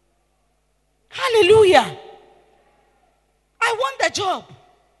 Hallelujah. I want the job.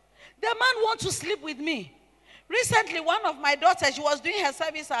 The man wants to sleep with me. Recently, one of my daughters, she was doing her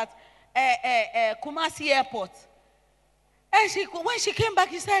service at Kumasi Airport. And when she came back,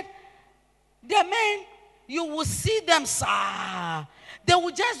 he said, the men, you will see them, sir. They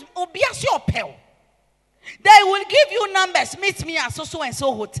will just obvious your pal. They will give you numbers. Meet me at so and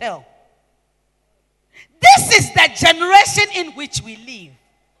so hotel. This is the generation in which we live.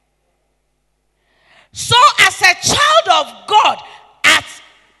 So, as a child of God at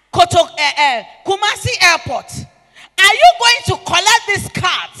Kumasi Airport, are you going to collect these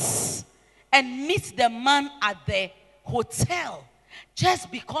cards and meet the man at the hotel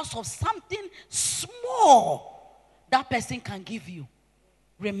just because of something small that person can give you?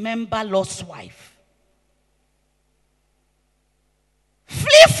 Remember Lot's wife.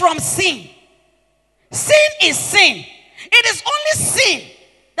 Flee from sin. Sin is sin. It is only sin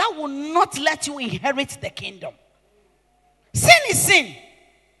that will not let you inherit the kingdom. Sin is sin.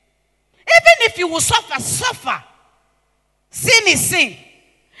 Even if you will suffer. Sin is sin.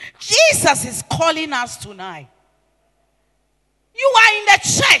 Jesus is calling us tonight. You are in the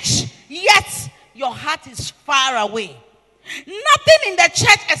church, yet your heart is far away. Nothing in the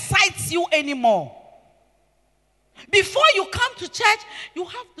church excites you anymore. Before you come to church, you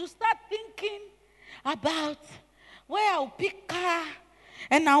have to start thinking about where I'll pick car,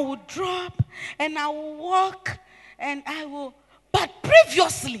 and I will drop, and I will walk, and I will. But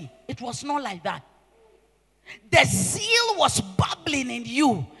previously, it was not like that. The zeal was bubbling in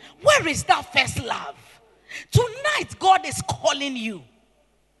you. Where is that first love? Tonight, God is calling you.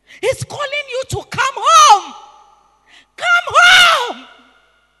 He's calling you to come home. Come home.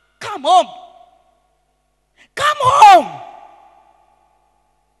 Come home. Come home.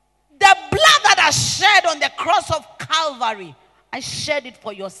 The blood that I shed on the cross of Calvary, I shed it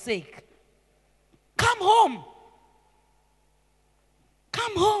for your sake. Come home.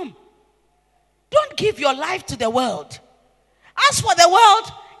 Come home. Don't give your life to the world. As for the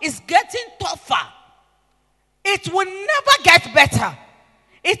world, it's getting tougher. It will never get better.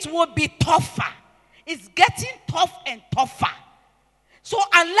 It will be tougher. It's getting tough and tougher. So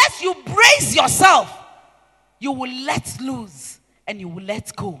unless you brace yourself, you will let loose and you will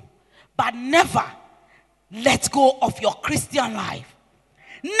let go. But never let go of your Christian life.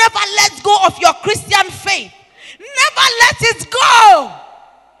 Never let go of your Christian faith. Never let it go.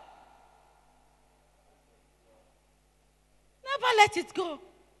 Never let it go.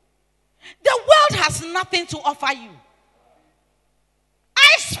 The world has nothing to offer you.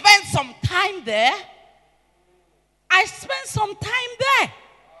 I spent some time there.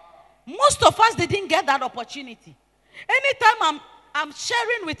 Most of us didn't get that opportunity. Anytime I'm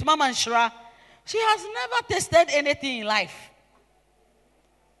sharing with Mama Nshira, she has never tasted anything in life.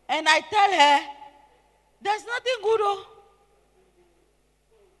 And I tell her, there's nothing good. Oh.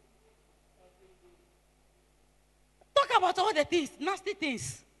 Talk about all the things, nasty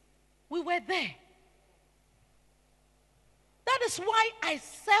things. We were there. That is why I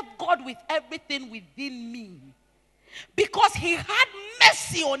serve God with everything within me. Because he had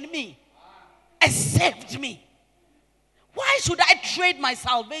mercy on me and saved me. Why should I trade my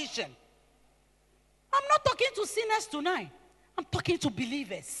salvation? I'm not talking to sinners tonight. I'm talking to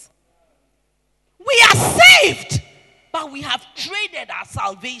believers. We are saved, but we have traded our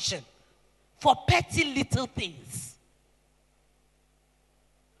salvation for petty little things.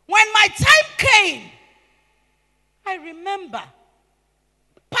 When my time came, I remember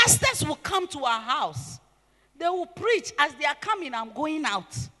pastors will come to our house. They will preach. As they are coming, I'm going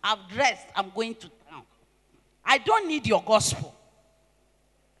out. I've dressed. I'm going to town. I don't need your gospel.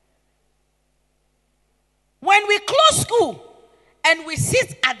 When we close school and we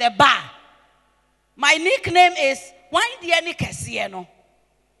sit at the bar, my nickname is Wandiani Kesieno.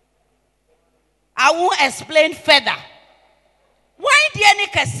 I won't explain further. Wandiani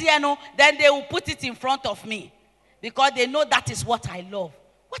Kesieno, then they will put it in front of me because they know that is what I love.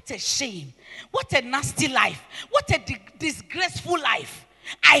 What a shame. What a nasty life. What a disgraceful life.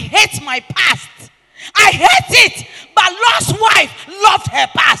 I hate my past. I hate it. But Lord's wife loved her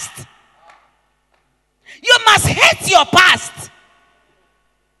past. You must hate your past.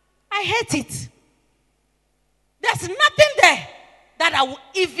 I hate it. There's nothing there that I will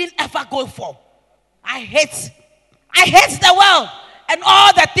even ever go for. I hate the world and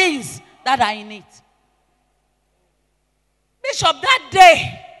all the things that are in it. Bishop, that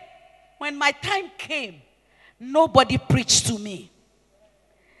day, when my time came, nobody preached to me.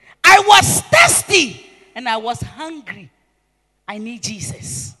 I was thirsty and I was hungry. I need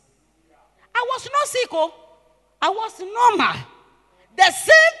Jesus. I was not sick, oh. I was normal. The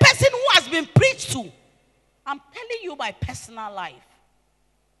same person who has been preached to. I'm telling you my personal life.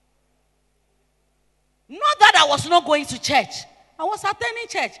 Not that I was not going to church. I was attending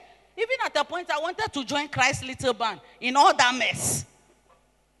church. Even at the point I wanted to join Christ's little band in all that mess.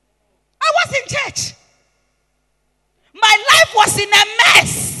 I was in church. My life was in a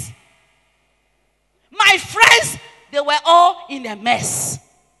mess. My friends, they were all in a mess.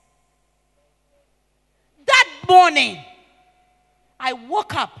 That morning, I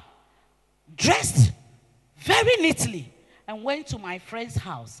woke up, dressed very neatly, and went to my friend's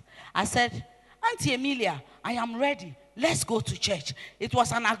house. I said, Auntie Emilia, I am ready. Let's go to church. It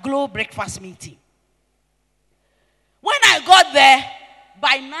was an Aglo breakfast meeting. When I got there,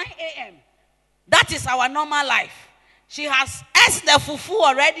 by 9 a.m., that is our normal life. She has ate the fufu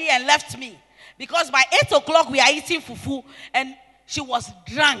already and left me. Because by 8 o'clock, we are eating fufu, and she was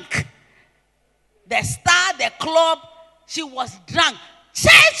drunk. The star, the club, she was drunk.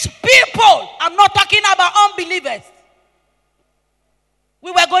 Church people, I'm not talking about unbelievers.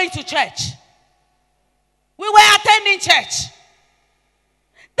 We were going to church. We were attending church.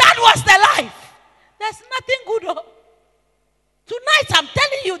 That was the life. There's nothing good. Tonight I'm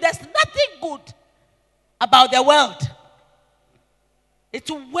telling you, there's nothing good about the world. It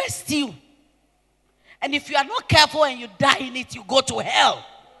will waste you. And if you are not careful and you die in it, you go to hell.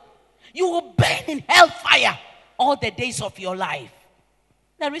 You will burn in hellfire all the days of your life.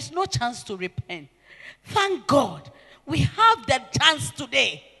 There is no chance to repent. Thank God we have the chance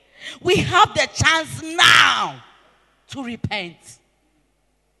today. We have the chance now to repent.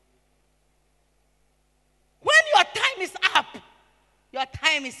 When your time is up, your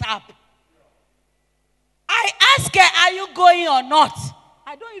time is up. I ask her, are you going or not?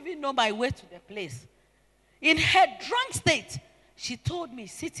 I don't even know my way to the place. In her drunk state, she told me,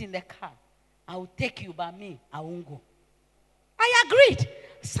 sit in the car. I will take you, but me, I won't go. I agreed.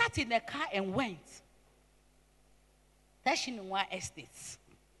 Sat in the car and went. Tashinwa Estates.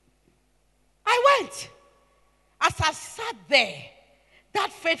 I went. As I sat there,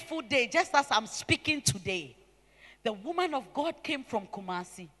 that fateful day, just as I'm speaking today, the woman of God came from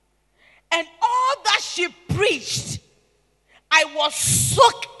Kumasi. And all that she preached, I was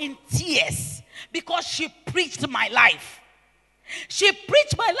soaked in tears because she preached my life. She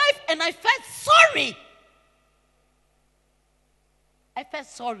preached my life and I felt sorry. I felt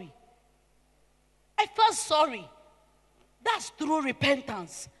sorry. I felt sorry. That's through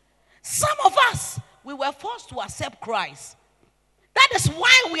repentance. Some of us, we were forced to accept Christ. That is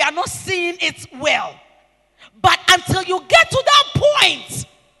why we are not seeing it well. But until you get to that point,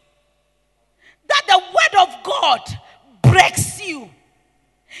 that the word of God breaks you.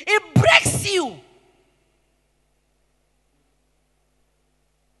 It breaks you.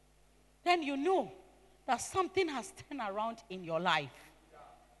 Then you know that something has turned around in your life.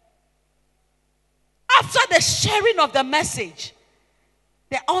 After the sharing of the message,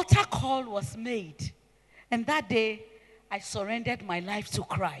 the altar call was made. And that day, I surrendered my life to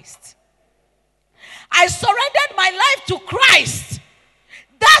Christ. I surrendered my life to Christ.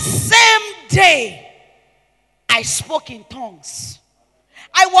 That same day, I spoke in tongues.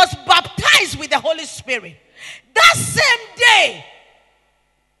 I was baptized with the Holy Spirit. That same day,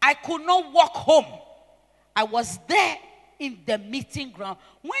 I could not walk home. I was there in the meeting ground.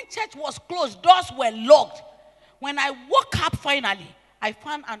 When church was closed, doors were locked. When I woke up finally, I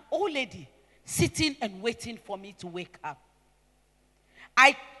found an old lady sitting and waiting for me to wake up.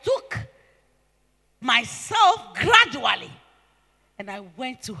 I took myself gradually and I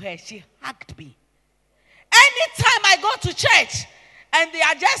went to her. She hugged me. Anytime I go to church and they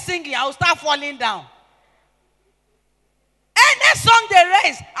are just singing, I'll start falling down. Any song they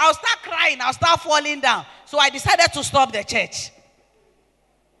raise, I'll start crying, I'll start falling down. So I decided to stop the church.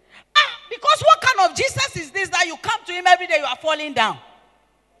 Because what kind of Jesus is this that you come to him every day, you are falling down?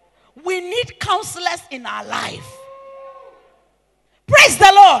 We need counselors in our life. Praise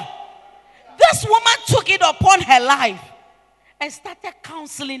the Lord. This woman took it upon her life and started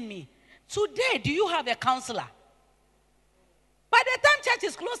counseling me. Today, do you have a counselor? By the time church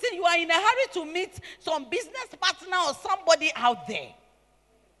is closing, you are in a hurry to meet some business partner or somebody out there.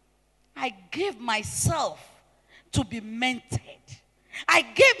 I gave myself to be mentored. I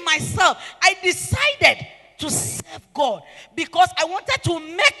gave myself, I decided to serve God because I wanted to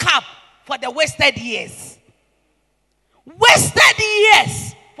make up for the wasted years. Wasted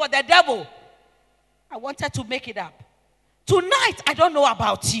years for the devil. I wanted to make it up. Tonight, I don't know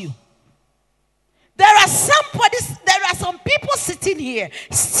about you. There are some people sitting here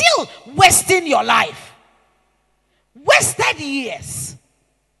still wasting your life. Wasted years.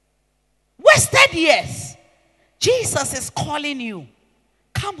 Wasted years. Jesus is calling you.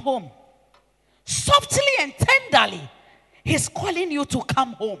 Come home. Softly and tenderly, he's calling you to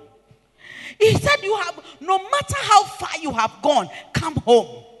come home. He said no matter how far you have gone, come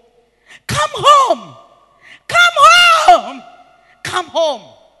home. Come home. Come home. Come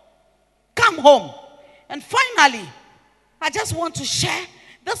home. Come home. And finally, I just want to share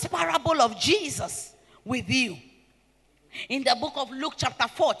this parable of Jesus with you. In the book of Luke chapter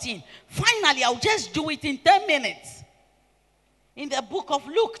 14. Finally, I'll just do it in 10 minutes. In the book of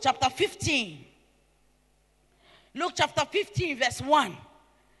Luke chapter 15. Luke chapter 15 verse 1.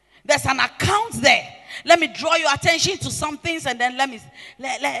 There's an account there. Let me draw your attention to some things and then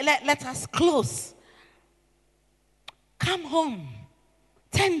let us close. Come home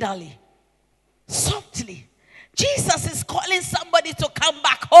tenderly, softly. Jesus is calling somebody to come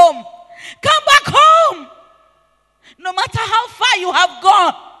back home. Come back home. No matter how far you have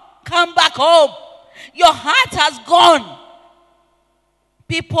gone, come back home. Your heart has gone.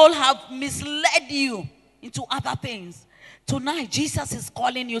 People have misled you into other things. Tonight, Jesus is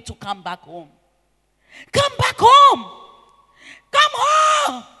calling you to come back home. Come back home. Come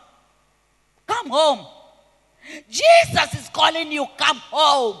Come. Come home. Jesus is calling you. Come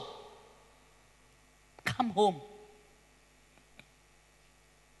home. Come home.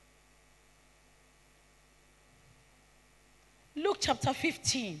 Luke chapter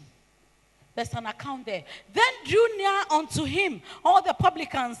 15. There's an account there. Then drew near unto him all the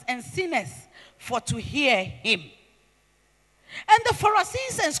publicans and sinners for to hear him. And the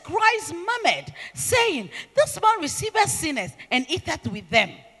Pharisees and scribes murmured, saying, This man receiveth sinners and eateth with them.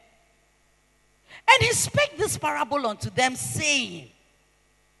 And he spake this parable unto them, saying,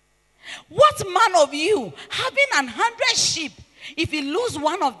 What man of you, having 100 sheep, if he lose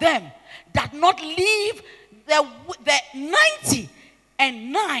one of them, doth not leave the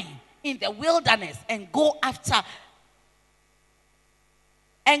 99 in the wilderness and go after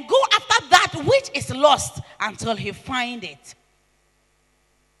that which is lost until he find it?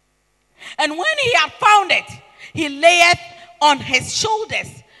 And when he had found it, he layeth on his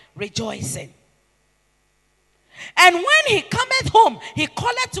shoulders, rejoicing. And when he cometh home, he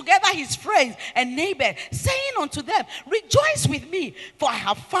calleth together his friends and neighbors, saying unto them, Rejoice with me, for I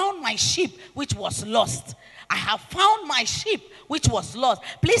have found my sheep which was lost. I have found my sheep which was lost.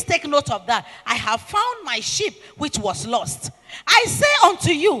 Please take note of that. I have found my sheep which was lost. I say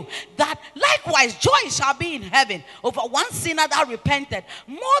unto you that likewise joy shall be in heaven over one sinner that repented,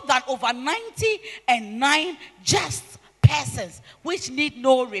 more than over 99 just persons which need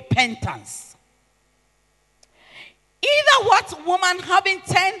no repentance. Either what woman having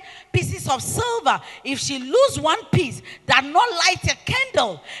 10 pieces of silver, if she lose one piece, does not light a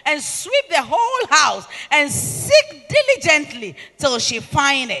candle and sweep the whole house and seek diligently till she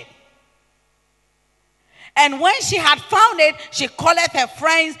find it. And when she had found it, she calleth her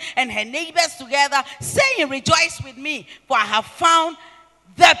friends and her neighbors together, saying, Rejoice with me, for I have found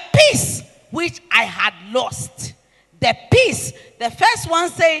the piece which I had lost. The piece. The first one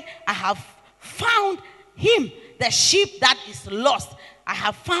say, I have found him, the sheep that is lost. I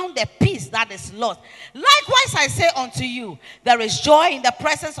have found the piece that is lost. Likewise, I say unto you, there is joy in the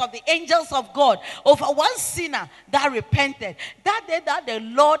presence of the angels of God over one sinner that repented. That day that the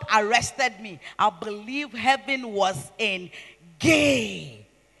Lord arrested me, I believe heaven was in gay.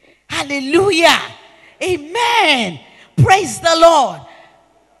 Hallelujah. Amen. Praise the Lord.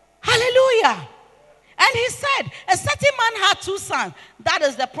 Hallelujah. And he said, a certain man had 2 sons. That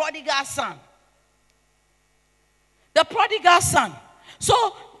is the prodigal son. The prodigal son.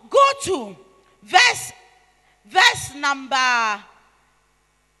 So go to verse number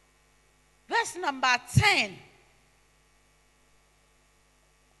 10.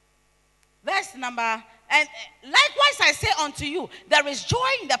 And likewise I say unto you, there is joy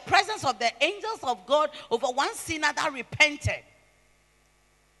in the presence of the angels of God over one sinner that repented.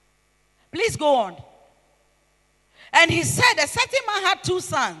 Please go on. And he said, a certain man had 2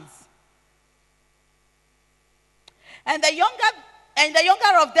 sons. And the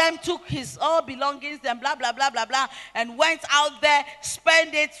younger of them took his all belongings and blah, blah, blah, blah, blah, and went out there,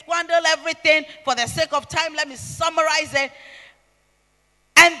 spent it, squandered everything. For the sake of time, let me summarize it.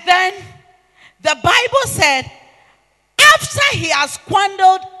 And then the Bible said, after he has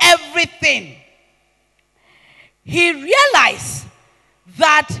squandered everything, he realized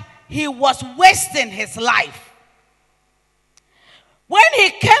that he was wasting his life. When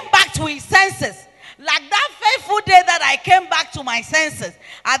he came back to his senses, like that faithful day that I came back to my senses,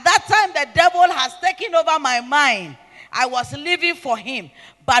 at that time the devil has taken over my mind. I was living for him.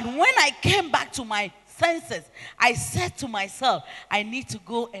 But when I came back to my senses, I said to myself, I need to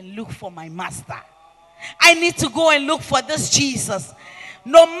go and look for my master. I need to go and look for this Jesus.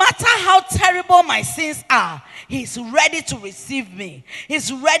 No matter how terrible my sins are, he's ready to receive me.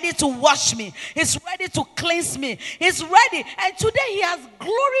 He's ready to wash me. He's ready to cleanse me. He's ready. And today he has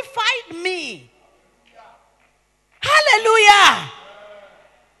glorified me. Hallelujah.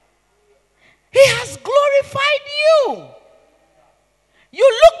 He has glorified you.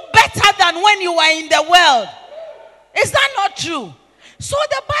 You look better than when you were in the world. Is that not true? So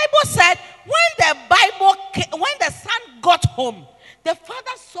the Bible said when the son got home, the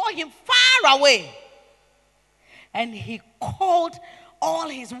father saw him far away. And he called all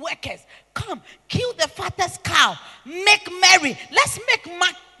his workers. Come, kill the fattest cow. Make merry. Let's make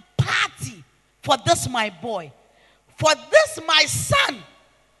party for this my boy. For this my son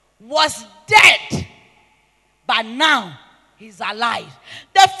was dead, but now he's alive.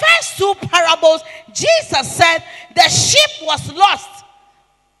 The first 2 parables, Jesus said the sheep was lost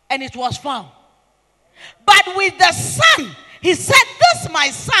and it was found. But with the son, he said, this my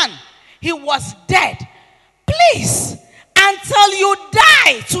son, he was dead. Please, until you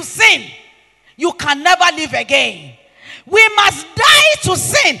die to sin, you can never live again. We must die to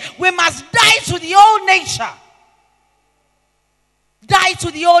sin. We must die to the old nature. Die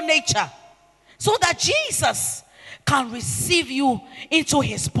to the old nature. So that Jesus can receive you into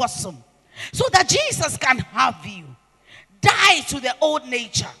his bosom. So that Jesus can have you. Die to the old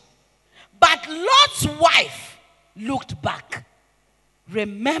nature. But Lot's wife looked back.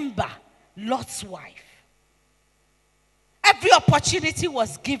 Remember Lot's wife. Every opportunity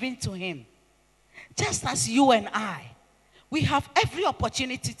was given to him. Just as you and I, we have every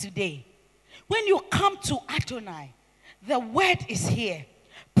opportunity today. When you come to Adonai, the word is here.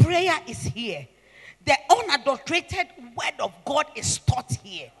 Prayer is here. The unadulterated word of God is taught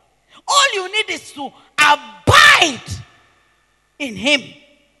here. All you need is to abide in him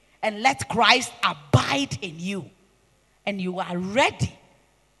and let Christ abide in you. And you are ready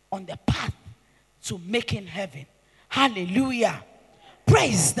on the path to making heaven. Hallelujah.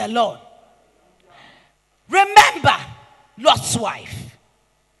 Praise the Lord. Remember Lot's wife.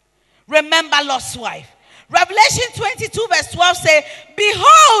 Remember Lot's wife. Revelation 22 verse 12 says,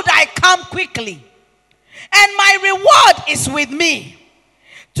 behold, I come quickly, and my reward is with me,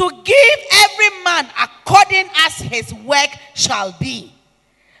 to give every man according as his work shall be.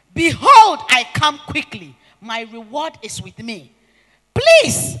 Behold, I come quickly. My reward is with me.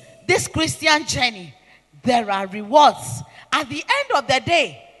 Please, this Christian journey, there are rewards. At the end of the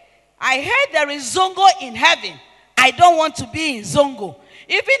day, I heard there is Zongo in heaven. I don't want to be in Zongo.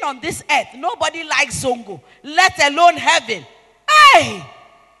 Even on this earth, nobody likes Zongo, let alone heaven. Hey,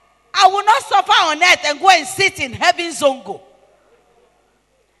 I will not suffer on earth and go and sit in heaven Zongo.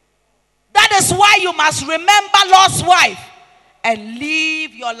 That is why you must remember Lot's wife and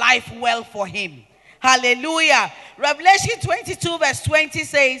live your life well for him. Hallelujah. Revelation 22 verse 20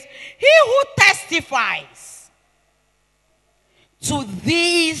 says, he who testifies to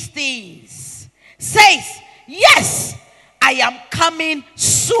these things says, yes, I am coming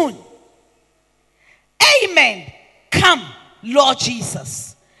soon. Amen. Come, Lord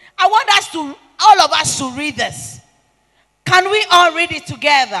Jesus. I want all of us to read this. Can we all read it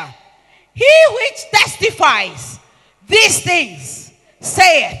together? He which testifies these things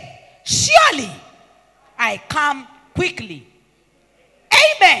saith, surely I come quickly.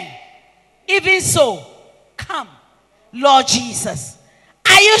 Amen. Even so, come, Lord Jesus.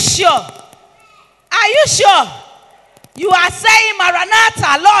 Are you sure? Are you sure? You are saying,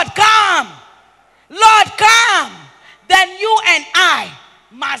 Maranatha, Lord, come. Lord, come. Then you and I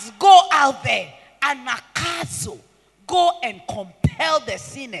must go out there and nakazo, go and compel the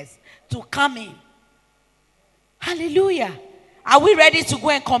sinners to come in. Hallelujah. Are we ready to go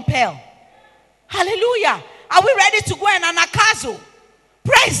and compel? Hallelujah. Are we ready to go and anakazo?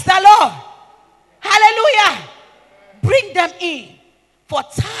 Praise the Lord. Hallelujah. Bring them in. For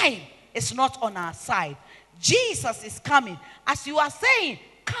time is not on our side. Jesus is coming. As you are saying,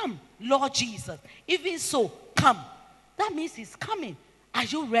 come, Lord Jesus. Even so, come. That means he's coming. Are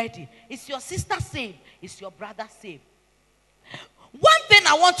you ready? Is your sister saved? Is your brother saved? One thing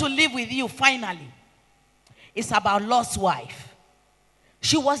I want to leave with you finally is about Lot's wife.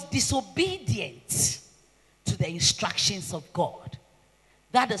 She was disobedient to the instructions of God.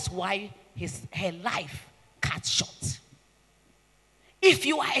 That is why her life cut short. If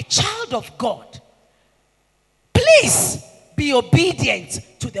you are a child of God, please be obedient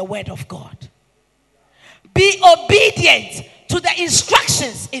to the word of God. Be obedient to the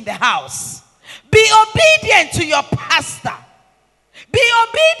instructions in the house. Be obedient to your pastor. Be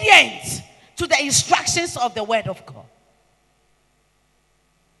obedient to the instructions of the word of God.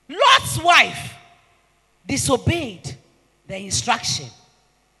 Lot's wife disobeyed the instruction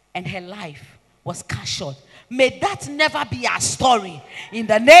and her life was cut short. May that never be our story. In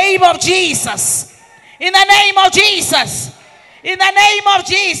the name of Jesus. In the name of Jesus. In the name of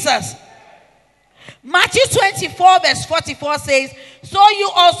Jesus. Matthew 24 verse 44 says, so you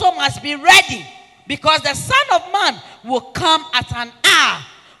also must be ready, because the Son of Man will come at an hour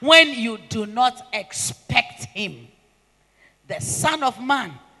when you do not expect him. The Son of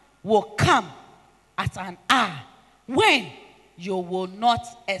Man will come at an hour when you will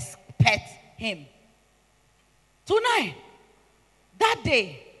not expect him. Tonight, that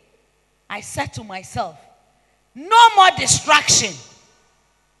day, I said to myself, no more distraction.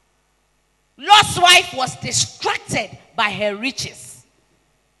 Lot's wife was distracted by her riches.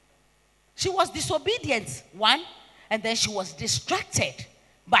 She was disobedient, one, and then she was distracted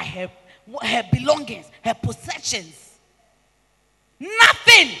by her belongings, her possessions.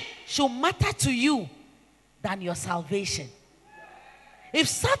 Nothing should matter to you than your salvation. If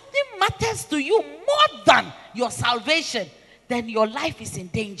something matters to you more than your salvation, then your life is in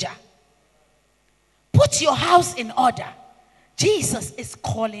danger. Put Put your house in order. Jesus is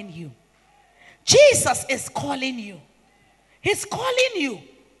calling you. Jesus is calling you. He's calling you.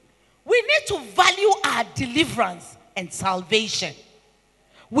 We need to value our deliverance and salvation.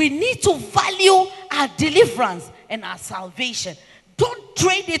 We need to value our deliverance and our salvation. Don't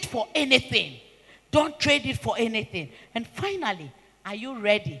trade it for anything. Don't trade it for anything. And finally, are you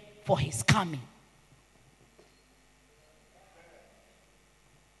ready for his coming?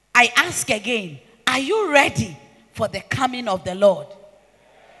 I ask again, are you ready for the coming of the Lord?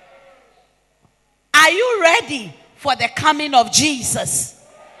 Are you ready for the coming of Jesus?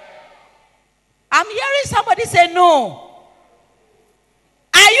 I'm hearing somebody say no.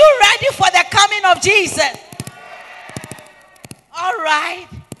 Are you ready for the coming of Jesus? All right.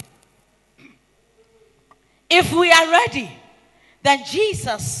 If we are ready, then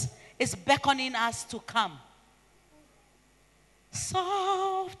Jesus is beckoning us to come.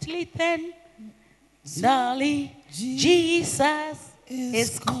 Softly, tenderly, Jesus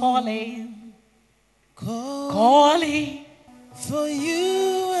is calling. Calling for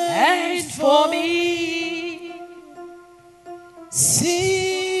you and for me.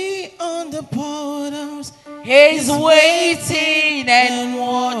 See on the portals, He's waiting and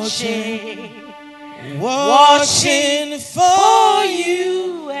watching for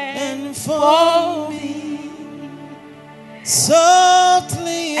you and for me.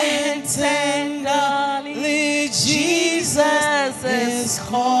 Softly and tenderly, Jesus is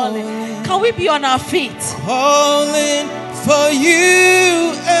calling. Can we be on our feet? Calling for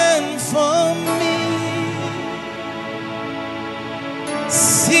you and for me.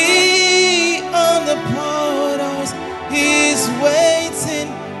 See on the portals, he's waiting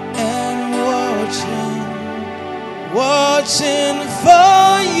and watching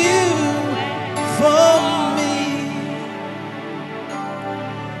for you, for me.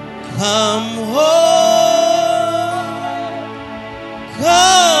 Come home,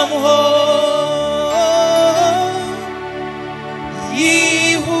 come home,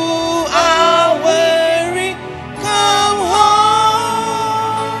 ye who are weary, come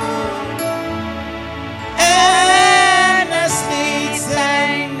home, earnestly,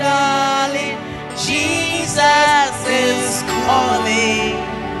 tenderly, Jesus is calling,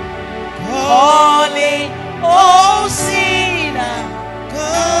 calling, oh sinner,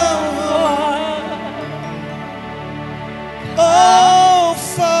 come home. Oh,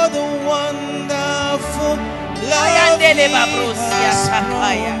 for the wonderful love he has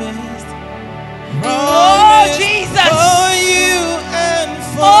promised. Oh, Jesus. For you and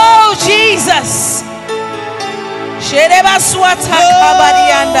for Oh, Jesus.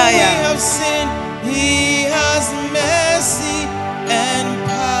 we have sinned, he has mercy and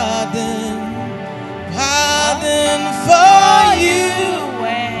pardon for you,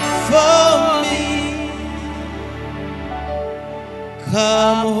 for me.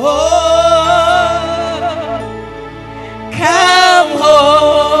 Come home, come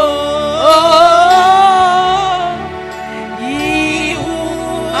home, ye who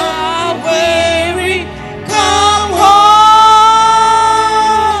are weary, come home,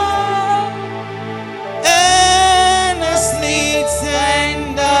 earnestly,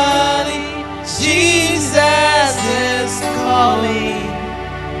 tenderly, Jesus is calling,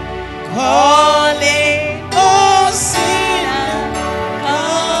 calling, oh sinner,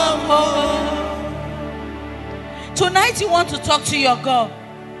 come home. Tonight you want to talk to your God.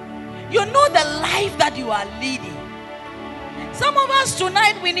 You know the life that you are leading. Some of us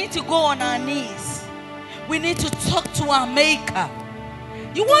tonight, we need to go on our knees. We need to talk to our Maker.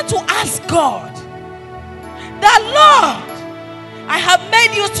 You want to ask God that, Lord, I have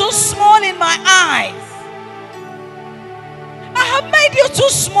made you too small in my eyes. I have made you too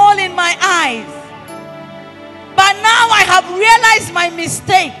small in my eyes. But now I have realized my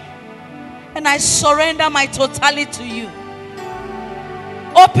mistake. And I surrender my totality to you.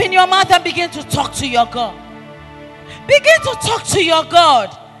 Open your mouth and begin to talk to your God. Begin to talk to your God.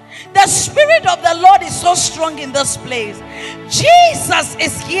 The Spirit of the Lord is so strong in this place. Jesus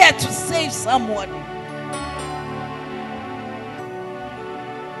is here to save somebody.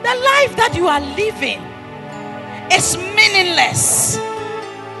 The life that you are living is meaningless.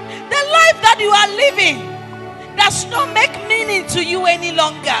 The life that you are living does not make meaning to you any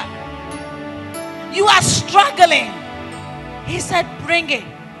longer. You are struggling. He said, bring it.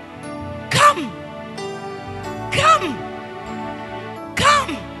 Come. Come.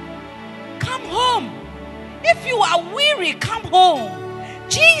 Come. Come home. If you are weary, come home.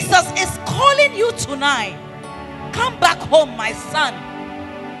 Jesus is calling you tonight. Come back home, my son.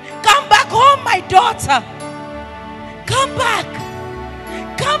 Come back home, my daughter. Come back.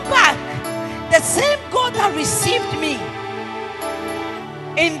 Come back. The same God that received me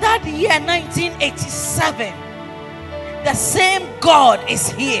in that year 1987, the same God is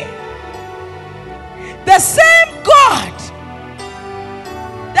here. The same God.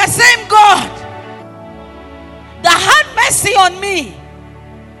 The same God that had mercy on me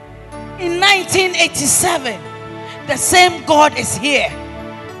in 1987, the same God is here.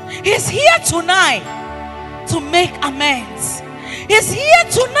 He's here tonight to make amends. He's here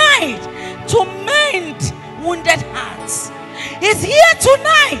tonight to mend wounded hearts. He's here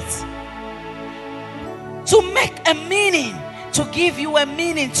tonight to make a meaning, to give you a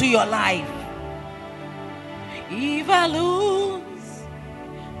meaning to your life. If I lose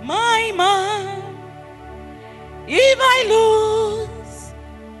my mind, if I lose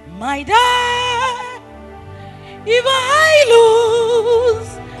my dad, if I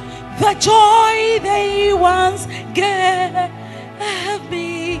lose the joy they once gave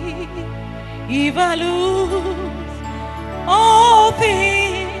me, if I lose all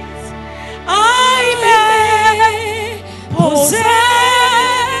things I may possess,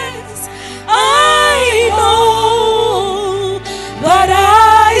 I know that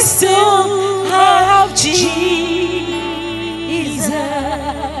I still have Jesus.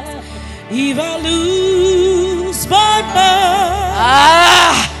 If I lose my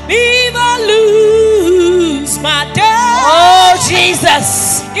mind, if I lose my dad, oh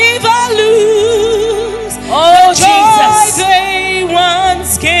Jesus, if I lose oh the Jesus, joy they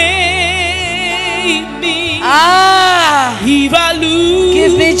once gave me, if I lose,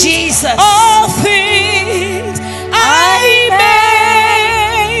 give me Jesus, all things I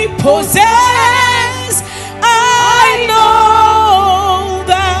may possess, I know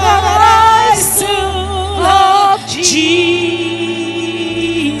that I still love Jesus.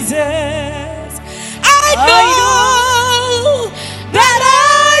 I know that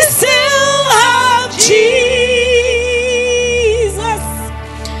I still have Jesus.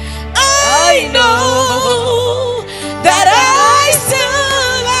 I know that I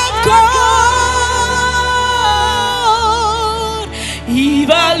still have God. If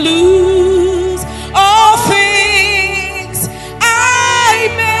I lose all things I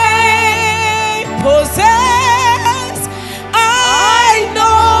may possess, I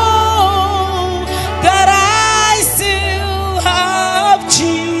know that I still have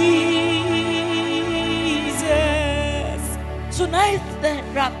Jesus. tonight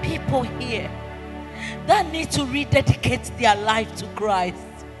there are people here that need to rededicate their life to Christ.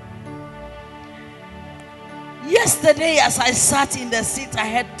 Yesterday, as I sat in the seat, I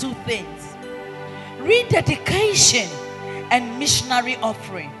had two things: rededication and missionary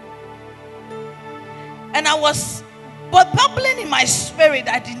offering. And I was but bubbling in my spirit.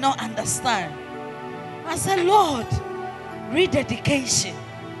 I did not understand. I said, Lord, rededication.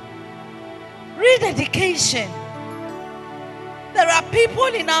 Rededication. There are people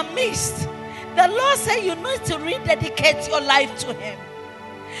in our midst. The Lord said you need to rededicate your life to Him.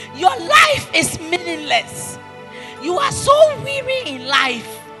 Your life is meaningless. You are so weary in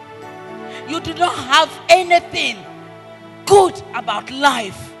life. You do not have anything good about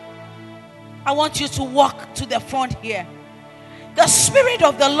life. I want you to walk to the front here. The Spirit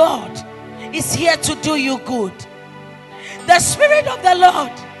of the Lord is here to do you good. The Spirit of the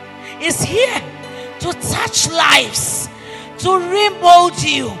Lord is here to touch lives, to remold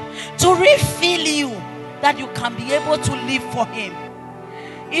you, to refill you, that you can be able to live for Him.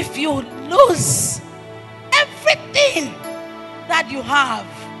 If you lose everything that you have,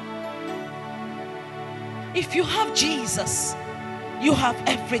 if you have Jesus, you have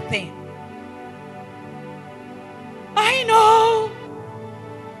everything. I know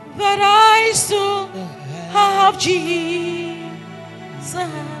that I still have Jesus.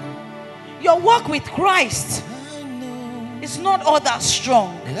 Your walk with Christ is not all that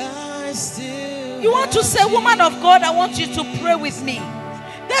strong. You want to say, woman of God, I want you to pray with me.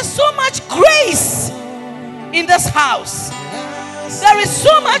 There's so much grace in this house. There is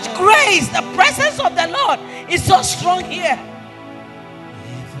so much grace. The presence of the Lord is so strong here.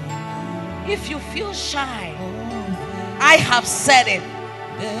 If you feel shy, I have said it,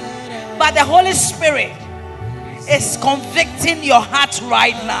 but the Holy Spirit is convicting your heart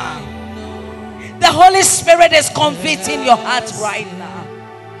right now. The Holy Spirit is convicting your heart right now.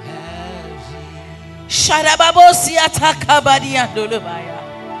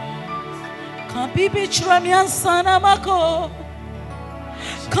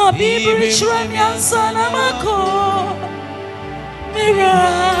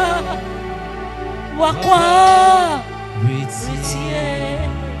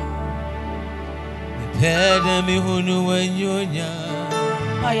 Pede mi hunu wenyonya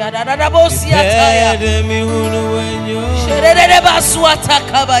Ayadadadabosiataya. Sherereba-suata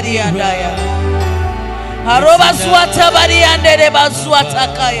kabariandaya. Aroba-suata bariandereba-suata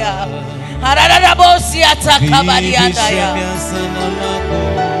kaya. Aradadabosiata kabariandaya.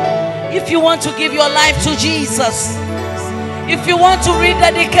 If you want to give your life to Jesus, if you want to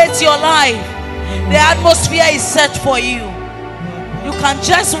rededicate your life, the atmosphere is set for you. You can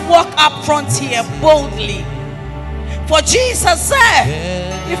just walk up front here boldly. For Jesus said,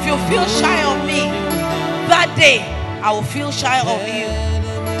 if you feel shy of me, that day I will feel shy of you.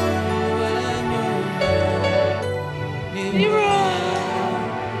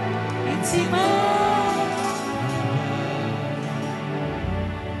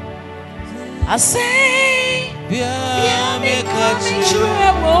 I say,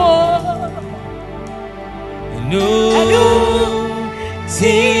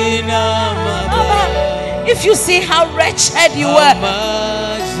 if you see how wretched you were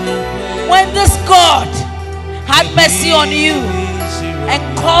when this God had mercy on you and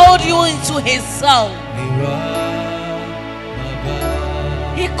called you into his cell,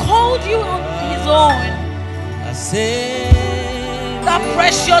 he called you on his own. That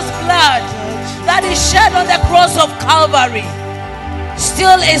precious blood that is shed on the cross of Calvary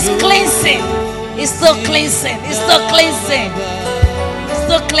still is cleansing. It's still cleansing. It's still cleansing. It's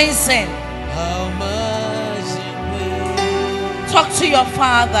still cleansing. Talk to your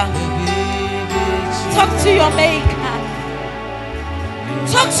Father. Talk to your Maker.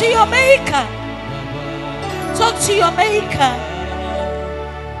 Talk to your Maker. Talk to your Maker.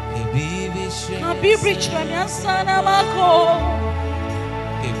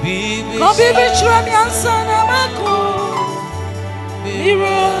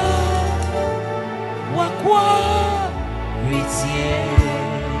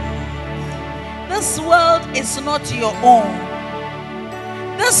 This world is not your own.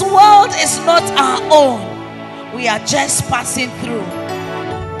 This world is not our own. We are just passing through.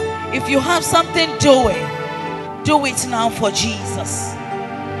 If you have something doing, do it now for Jesus.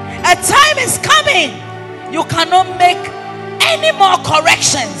 A time is coming. You cannot make any more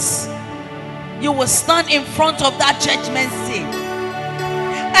corrections. You will stand in front of that judgment seat.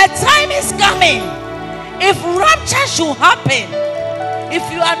 A time is coming. If rapture should happen, if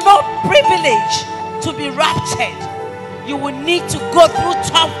you are not privileged to be raptured, you will need to go through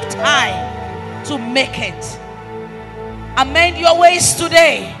tough time to make it. Amend your ways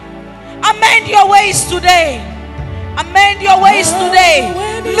today. Amend your ways today. Amend your ways today.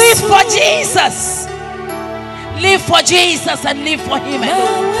 Live for Jesus. Live for Jesus and live for him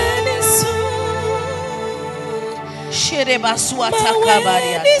alone.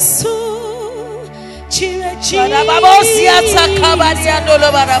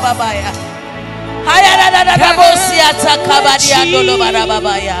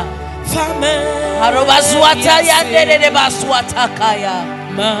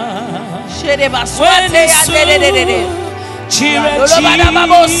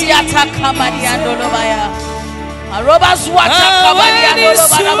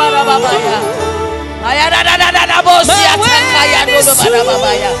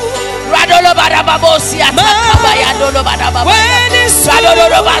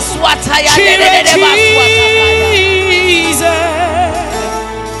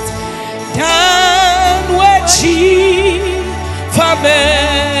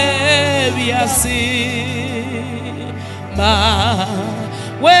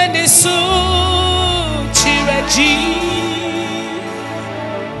 When the soul chiraji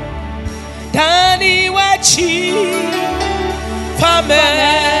Dani wachi Famebiasi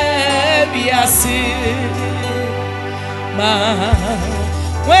Ma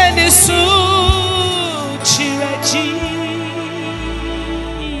when the soul chiraji.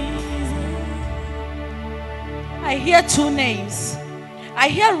 I hear two names. I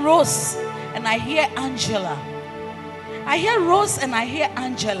hear Rose and I hear Angela. I hear Rose and I hear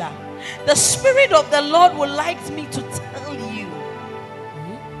Angela. The Spirit of the Lord would like me to tell you,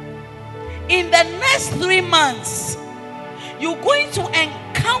 in the next 3 months, you're going to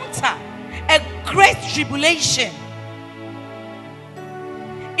encounter a great tribulation.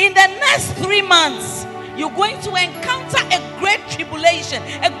 In the next 3 months, you're going to encounter a great tribulation,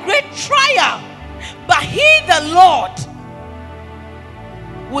 a great trial. But he, the Lord,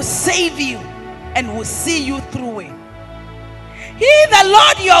 will save you and will see you through it. He, the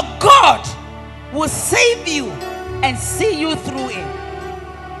Lord your God, will save you and see you through it.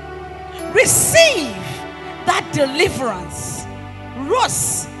 Receive that deliverance.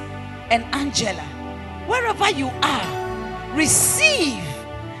 Rose and Angela, wherever you are, receive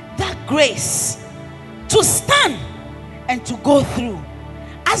that grace to stand and to go through.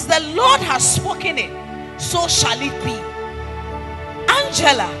 As the Lord has spoken it, so shall it be.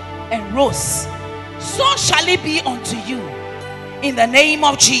 Angela and Rose, so shall it be unto you. In the name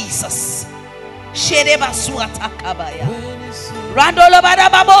of Jesus. Randolo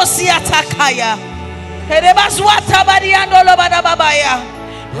badababosi atakaya. Herebazwata badiandolo badababaya.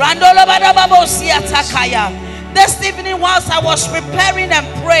 Randolo badababosi atakaya. This evening, whilst I was preparing and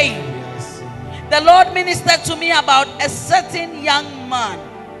praying, the Lord ministered to me about a certain young man.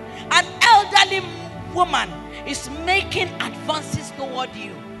 An elderly woman is making advances toward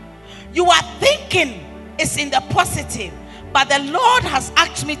you. You are thinking it's in the positive, but the Lord has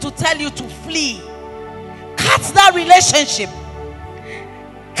asked me to tell you to flee. Cut that relationship.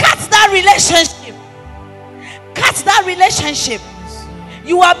 Cut that relationship. Cut that relationship.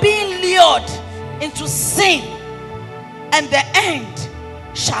 You are being lured into sin, and the end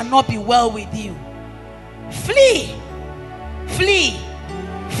shall not be well with you. Flee. Flee.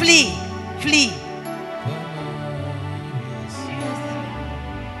 Flee. Flee.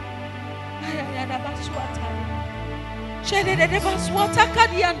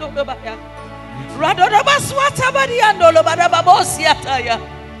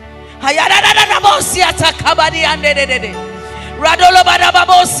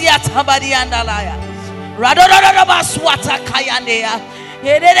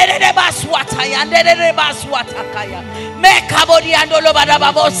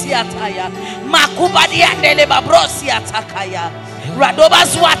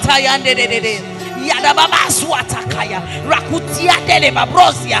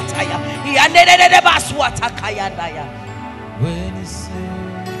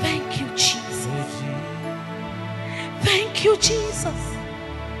 Thank you, Jesus. Thank you, Jesus.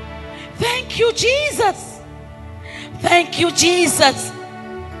 Thank you, Jesus. Thank you, Jesus.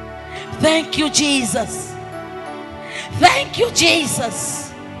 Thank you, Jesus. Thank you,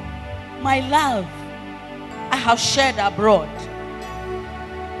 Jesus. My love, I have shared abroad.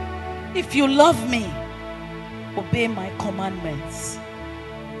 If you love me, obey my commandments.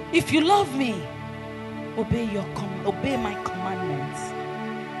 If you love me, obey my commandments.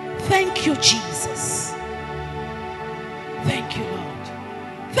 Thank you, Jesus. Thank you, Lord.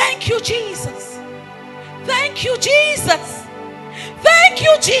 Thank you, Jesus. Thank you, Jesus. Thank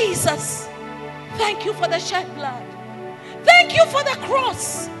you, Jesus. Thank you for the shed blood. Thank you for the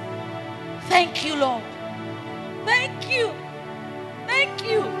cross. Thank you, Lord. Thank you. Thank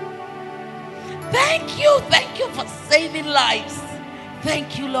you. Thank you. Thank you for saving lives.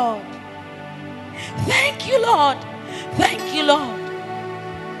 Thank you, Lord. Thank you, Lord. Thank you, Lord.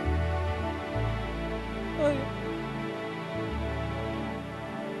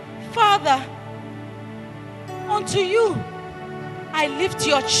 Father, unto you I lift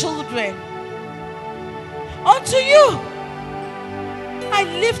your children. Unto you I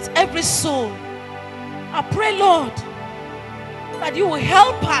lift every soul. I pray, Lord, that you will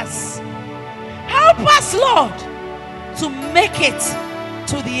help us. Help us, Lord, to make it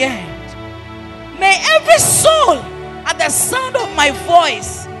to the end. May every soul at the sound of my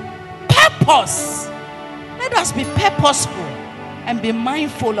voice purpose. Let us be purposeful and be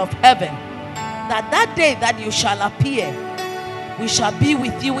mindful of heaven, that day that you shall appear, we shall be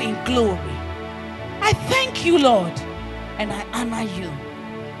with you in glory. I thank you, Lord, and I honor you.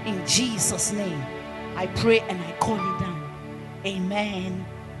 In Jesus' name, I pray and I call it down. Amen.